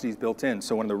elasticity is built in.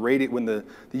 So when the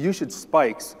usage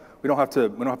spikes, we don't have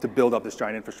to build up this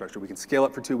giant infrastructure. We can scale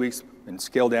up for 2 weeks and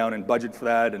scale down and budget for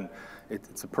that, and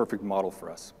it's a perfect model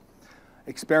for us.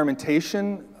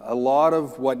 Experimentation, a lot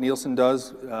of what Nielsen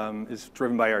does is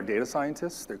driven by our data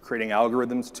scientists. They're creating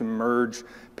algorithms to merge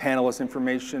panelist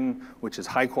information, which is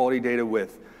high quality data,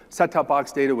 with set-top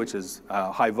box data, which is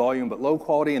high volume but low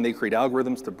quality, and they create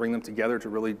algorithms to bring them together to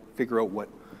really figure out what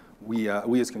we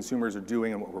as consumers are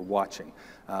doing and what we're watching.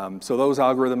 So those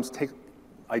algorithms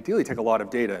ideally take a lot of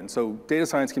data, and so data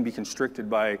science can be constricted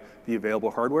by the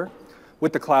available hardware.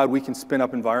 With the cloud, we can spin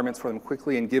up environments for them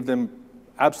quickly and give them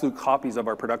absolute copies of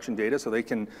our production data so they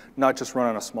can not just run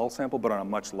on a small sample, but on a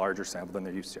much larger sample than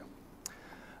they're used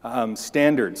to.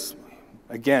 Standards.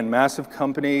 Again, massive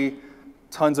company,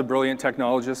 tons of brilliant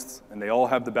technologists, and they all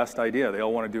have the best idea. They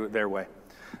all want to do it their way.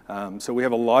 So we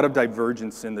have a lot of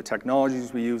divergence in the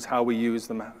technologies we use, how we use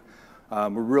them. We're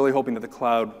really hoping that the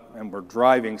cloud, and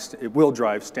it will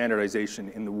drive standardization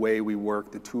in the way we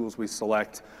work, the tools we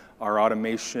select, our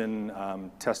automation,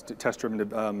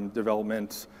 test-driven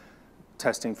development,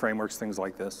 testing frameworks, things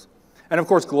like this. And of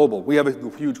course, global. We have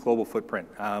a huge global footprint.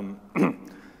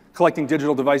 Collecting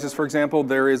digital devices, for example,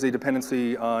 there is a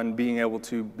dependency on being able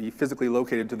to be physically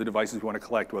located to the devices we want to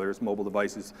collect, whether it's mobile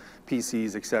devices,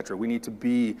 PCs, et cetera. We need to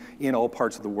be in all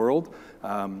parts of the world.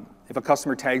 If a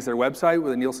customer tags their website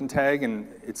with a Nielsen tag and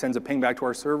it sends a ping back to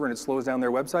our server and it slows down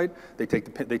their website, they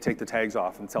take the tags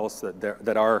off and tell us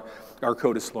that our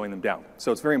code is slowing them down.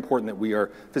 So it's very important that we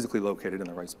are physically located in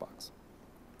the right spots.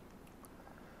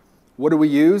 What do we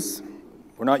use?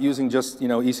 We're not using just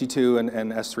EC2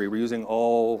 and S3. We're using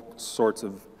all sorts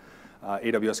of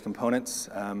AWS components.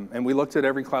 And we looked at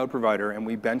every cloud provider and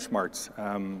we benchmarked.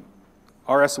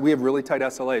 We have really tight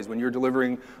SLAs. When you're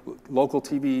delivering local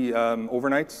TV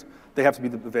overnights, they have to be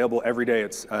available every day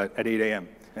at 8 a.m.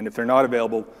 And if they're not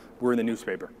available, we're in the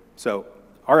newspaper. So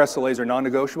our SLAs are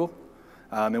non-negotiable.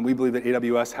 And we believe that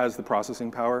AWS has the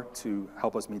processing power to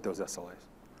help us meet those SLAs.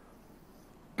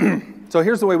 So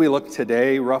here's the way we look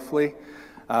today, roughly.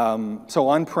 So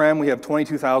on-prem, we have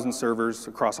 22,000 servers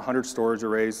across 100 storage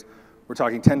arrays. We're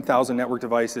talking 10,000 network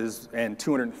devices and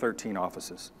 213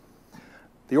 offices.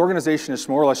 The organization is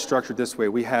more or less structured this way.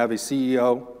 We have a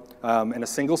CEO and a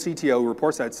single CTO who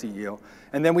reports that CEO.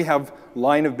 And then we have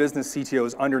line of business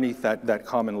CTOs underneath that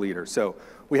common leader. So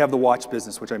we have the watch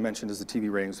business, which I mentioned is the TV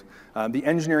ratings. The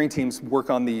engineering teams work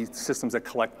on the systems that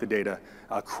collect the data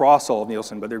across all of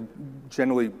Nielsen, but they're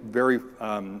generally very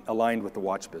aligned with the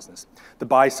watch business. The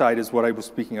buy side is what I was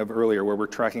speaking of earlier, where we're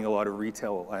tracking a lot of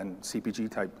retail and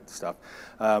CPG type stuff.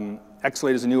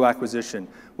 Xlate is a new acquisition.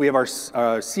 We have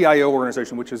our CIO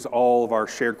organization, which is all of our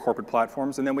shared corporate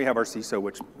platforms, and then we have our CISO,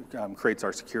 which creates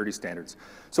our security standards.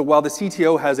 So while the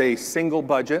CTO has a single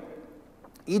budget,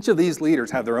 each of these leaders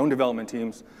have their own development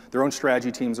teams, their own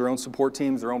strategy teams, their own support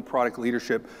teams, their own product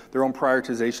leadership, their own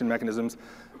prioritization mechanisms.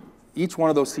 Each one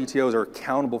of those CTOs are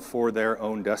accountable for their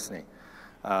own destiny.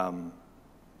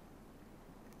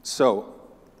 So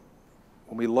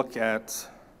when we look at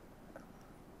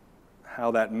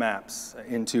how that maps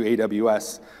into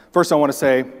AWS, first I want to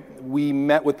say we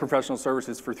met with professional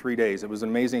services for 3 days. It was an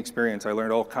amazing experience. I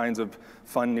learned all kinds of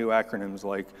fun new acronyms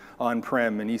like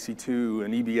on-prem and EC2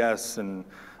 and EBS and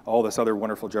all this other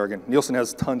wonderful jargon. Nielsen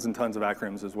has tons and tons of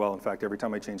acronyms as well. In fact, every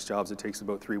time I change jobs, it takes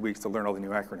about 3 weeks to learn all the new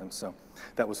acronyms, so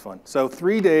that was fun. So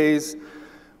 3 days,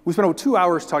 we spent about 2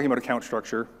 hours talking about account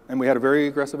structure, and we had a very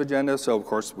aggressive agenda, so of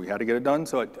course we had to get it done.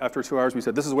 So after 2 hours, we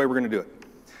said, this is the way we're gonna do it.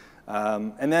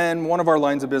 And then one of our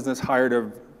lines of business hired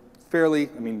a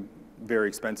very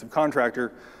expensive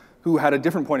contractor who had a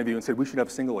different point of view and said we should have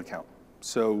a single account.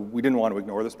 So we didn't want to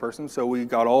ignore this person, so we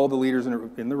got all the leaders in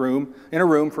a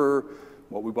room for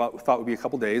what we thought would be a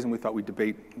couple days, and we thought we'd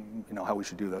debate how we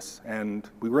should do this. And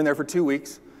we were in there for 2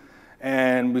 weeks,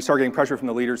 and we started getting pressure from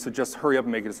the leaders to just hurry up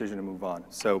and make a decision and move on.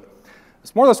 So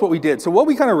it's more or less what we did. So what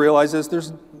we kind of realized is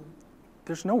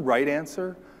there's no right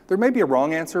answer. There may be a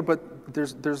wrong answer, but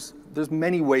there's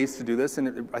many ways to do this,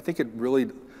 and I think a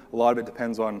lot of it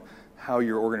depends on how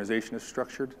your organization is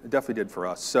structured. It definitely did for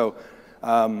us. So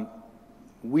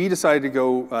we decided to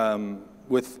go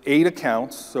with 8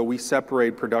 accounts, so we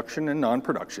separate production and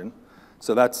non-production.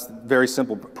 So that's a very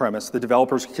simple premise. The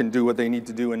developers can do what they need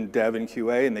to do in dev and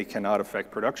QA, and they cannot affect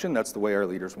production. That's the way our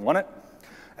leaders want it.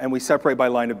 And we separate by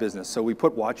line of business. So we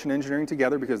put watch and engineering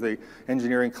together because the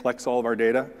engineering collects all of our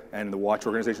data, and the watch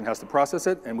organization has to process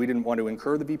it, and we didn't want to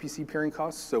incur the VPC peering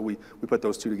costs, so we put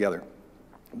those two together.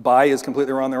 Buy is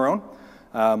completely on their own.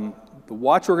 The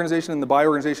watch organization and the buy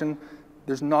organization,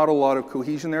 there's not a lot of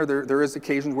cohesion there. There is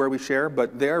occasions where we share,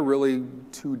 but they're really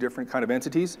 2 different kind of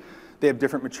entities. They have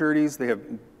different maturities. They have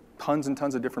tons and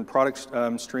tons of different product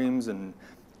streams and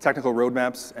technical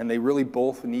roadmaps, and they really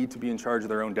both need to be in charge of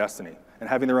their own destiny. And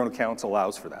having their own accounts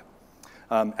allows for that.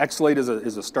 Xlate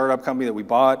is a startup company that we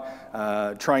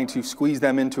bought. Trying to squeeze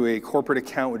them into a corporate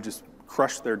account would just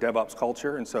crush their DevOps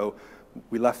culture, and so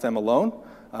we left them alone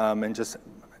and just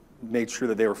made sure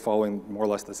that they were following more or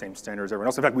less the same standards as everyone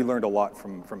else. In fact, we learned a lot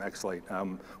from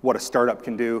Xlate, what a startup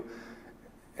can do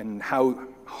and how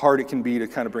hard it can be to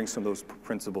kind of bring some of those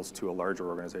principles to a larger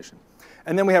organization.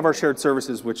 And then we have our shared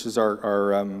services, which is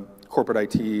our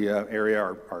corporate IT area,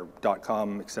 our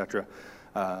 .com, et cetera,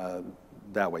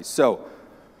 that way. So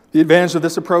the advantage of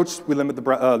this approach, we limit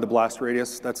the blast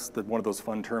radius. That's one of those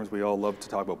fun terms we all love to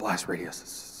talk about, blast radius.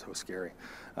 It's so scary.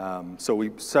 So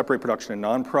we separate production and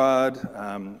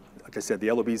non-prod. Like I said,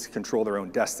 the LOBs control their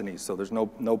own destinies, so there's no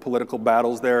political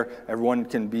battles there. Everyone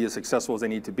can be as successful as they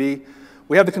need to be.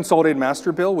 We have the consolidated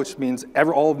master bill, which means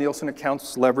all of Nielsen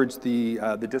accounts leverage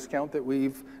the discount that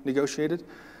we've negotiated,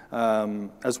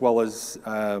 as well as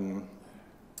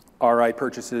RI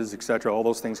purchases, et cetera. All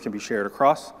those things can be shared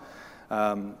across.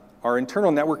 Our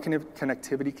internal network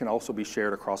connectivity can also be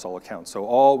shared across all accounts.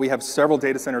 So we have several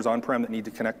data centers on-prem that need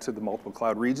to connect to the multiple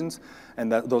cloud regions, and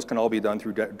those can all be done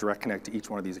through direct connect to each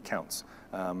one of these accounts.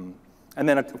 And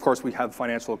then, of course, we have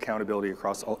financial accountability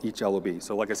across each LOB.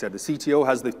 So like I said, the CTO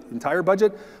has the entire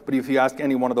budget, but if you ask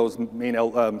any one of those main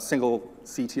single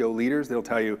CTO leaders, they'll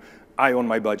tell you, I own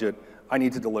my budget, I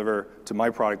need to deliver to my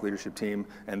product leadership team,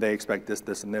 and they expect this,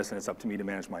 this, and this, and it's up to me to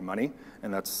manage my money.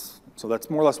 And so that's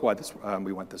more or less why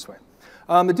we went this way.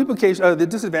 The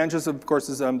disadvantages, of course,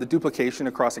 is the duplication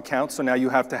across accounts. So now you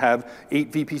have to have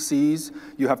 8 VPCs.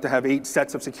 You have to have 8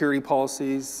 sets of security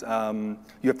policies. You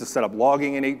have to set up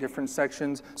logging in 8 different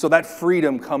sections. So that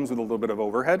freedom comes with a little bit of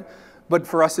overhead. But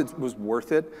for us, it was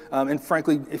worth it. And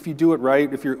frankly, if you do it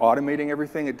right, if you're automating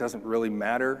everything, it doesn't really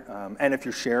matter. And if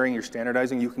you're sharing, you're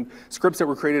standardizing, scripts that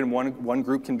were created in one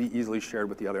group can be easily shared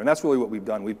with the other. And that's really what we've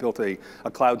done. We've built a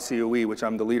cloud COE, which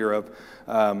I'm the leader of,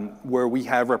 where we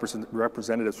have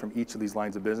representatives from each of these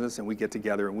lines of business, and we get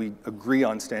together and we agree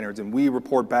on standards, and we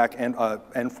report back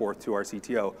and forth to our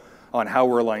CTO on how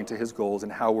we're aligned to his goals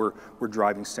and how we're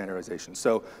driving standardization.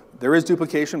 So there is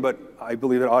duplication, but I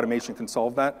believe that automation can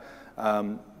solve that.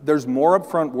 There's more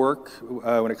upfront work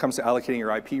when it comes to allocating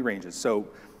your IP ranges. So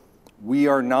we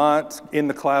are not in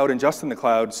the cloud and just in the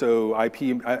cloud, so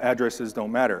IP addresses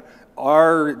don't matter.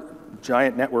 Our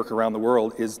giant network around the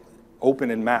world is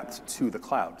open and mapped to the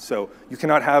cloud. So you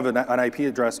cannot have an IP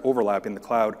address overlap in the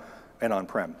cloud and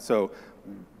on-prem. So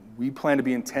we plan to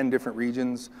be in 10 different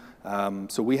regions.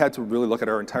 So we had to really look at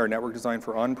our entire network design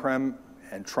for on-prem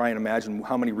and try and imagine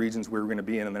how many regions we were going to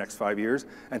be in the next 5 years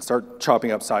and start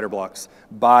chopping up cider blocks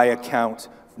by account,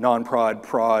 non-prod,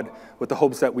 prod, with the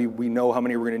hopes that we know how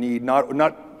many we're going to need,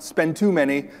 not spend too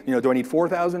many. Do I need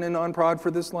 4,000 in non-prod for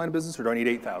this line of business, or do I need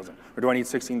 8,000, or do I need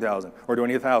 16,000, or do I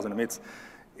need 1,000? I mean,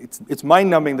 it's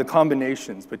mind-numbing, the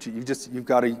combinations, but you've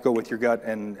got to go with your gut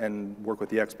and work with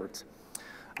the experts.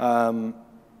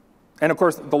 And of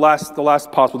course, the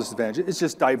last possible disadvantage is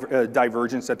just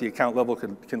divergence at the account level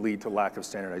can lead to lack of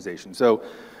standardization. So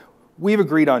we've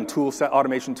agreed on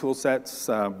automation tool sets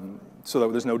so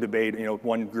that there's no debate.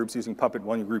 One group's using Puppet,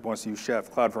 one group wants to use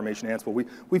Chef, CloudFormation, Ansible.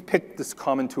 We've picked this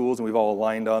common tools and we've all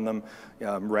aligned on them.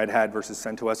 Red Hat versus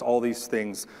CentOS, all these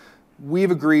things.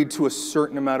 We've agreed to a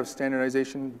certain amount of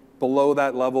standardization. Below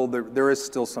that level, there is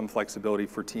still some flexibility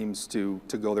for teams to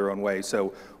go their own way.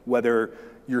 So whether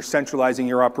you're centralizing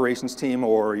your operations team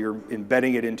or you're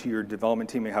embedding it into your development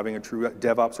team and having a true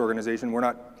DevOps organization, we're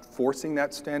not forcing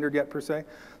that standard yet per se.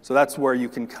 So that's where you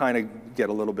can kind of get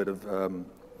a little bit of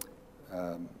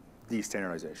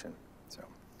de-standardization. So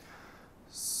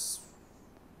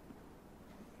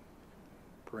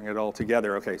bring it all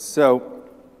together. Okay, so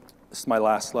this is my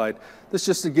last slide. This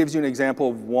just gives you an example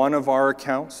of one of our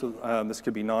accounts. So this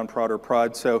could be non-prod or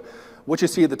prod. So what you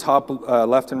see at the top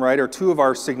left and right are 2 of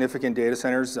our significant data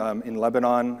centers in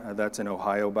Lebanon. That's in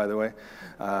Ohio, by the way.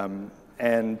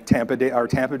 And our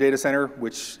Tampa data center,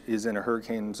 which is in a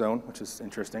hurricane zone, which is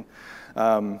interesting.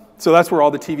 So that's where all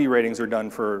the TV ratings are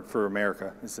done for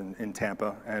America, is in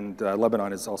Tampa. And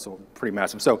Lebanon is also pretty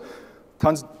massive. So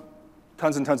tons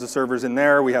and tons of servers in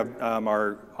there. We have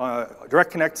our direct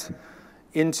connect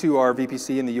into our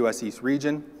VPC in the US East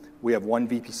region. We have 1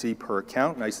 VPC per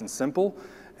account, nice and simple.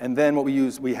 And then what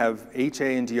we have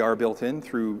HA and DR built in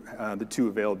through the 2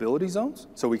 availability zones.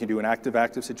 So we can do an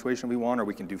active-active situation if we want, or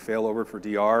we can do failover for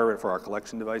DR for our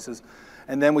collection devices.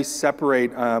 And then we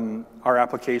separate our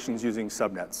applications using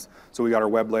subnets. So we got our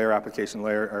web layer, application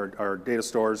layer, our data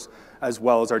stores, as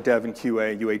well as our dev and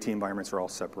QA, UAT environments are all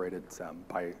separated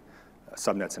by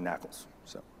subnets and NACLs.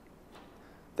 So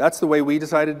that's the way we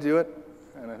decided to do it.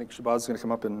 And I think Shabazz is going to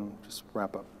come up and just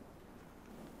wrap up.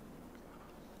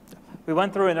 We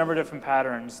went through a number of different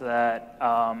patterns that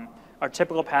are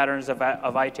typical patterns of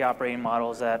IT operating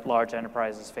models that large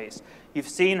enterprises face. You've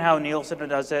seen how Nielsen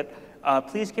does it.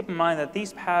 Please keep in mind that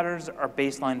these patterns are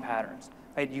baseline patterns.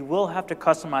 Right? You will have to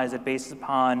customize it based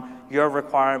upon your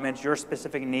requirements, your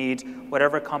specific needs,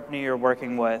 whatever company you're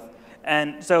working with.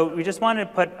 And so we just wanted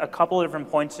to put a couple of different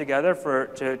points together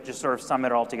to just sort of sum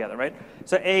it all together, right?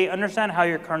 So A, understand how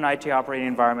your current IT operating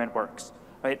environment works.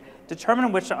 Right?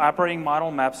 Determine which operating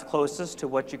model maps closest to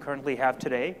what you currently have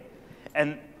today.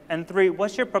 And 3,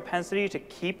 what's your propensity to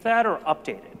keep that or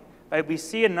update it? Right? We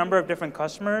see a number of different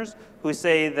customers who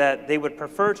say that they would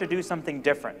prefer to do something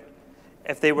different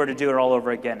if they were to do it all over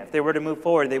again. If they were to move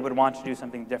forward, they would want to do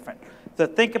something different. So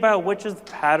think about which is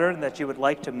the pattern that you would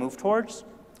like to move towards,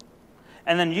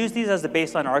 and then use these as the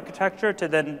baseline architecture to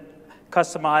then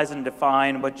customize and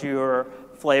define what your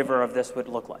flavor of this would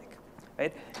look like.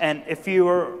 Right? And if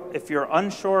you're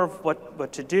unsure of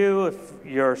what to do, if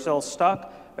you're still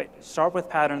stuck, right, start with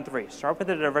pattern 3. Start with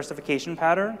the diversification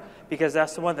pattern, because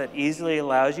that's the one that easily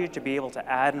allows you to be able to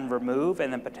add and remove,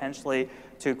 and then potentially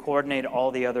to coordinate all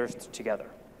the others together.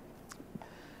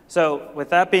 So with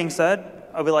that being said,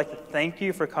 I would like to thank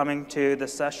you for coming to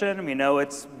this session. We know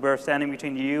we're standing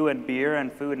between you and beer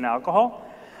and food and alcohol.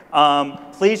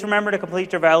 Please remember to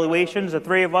complete your evaluations. The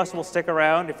three of us will stick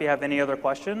around if you have any other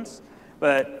questions.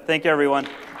 But thank you, everyone.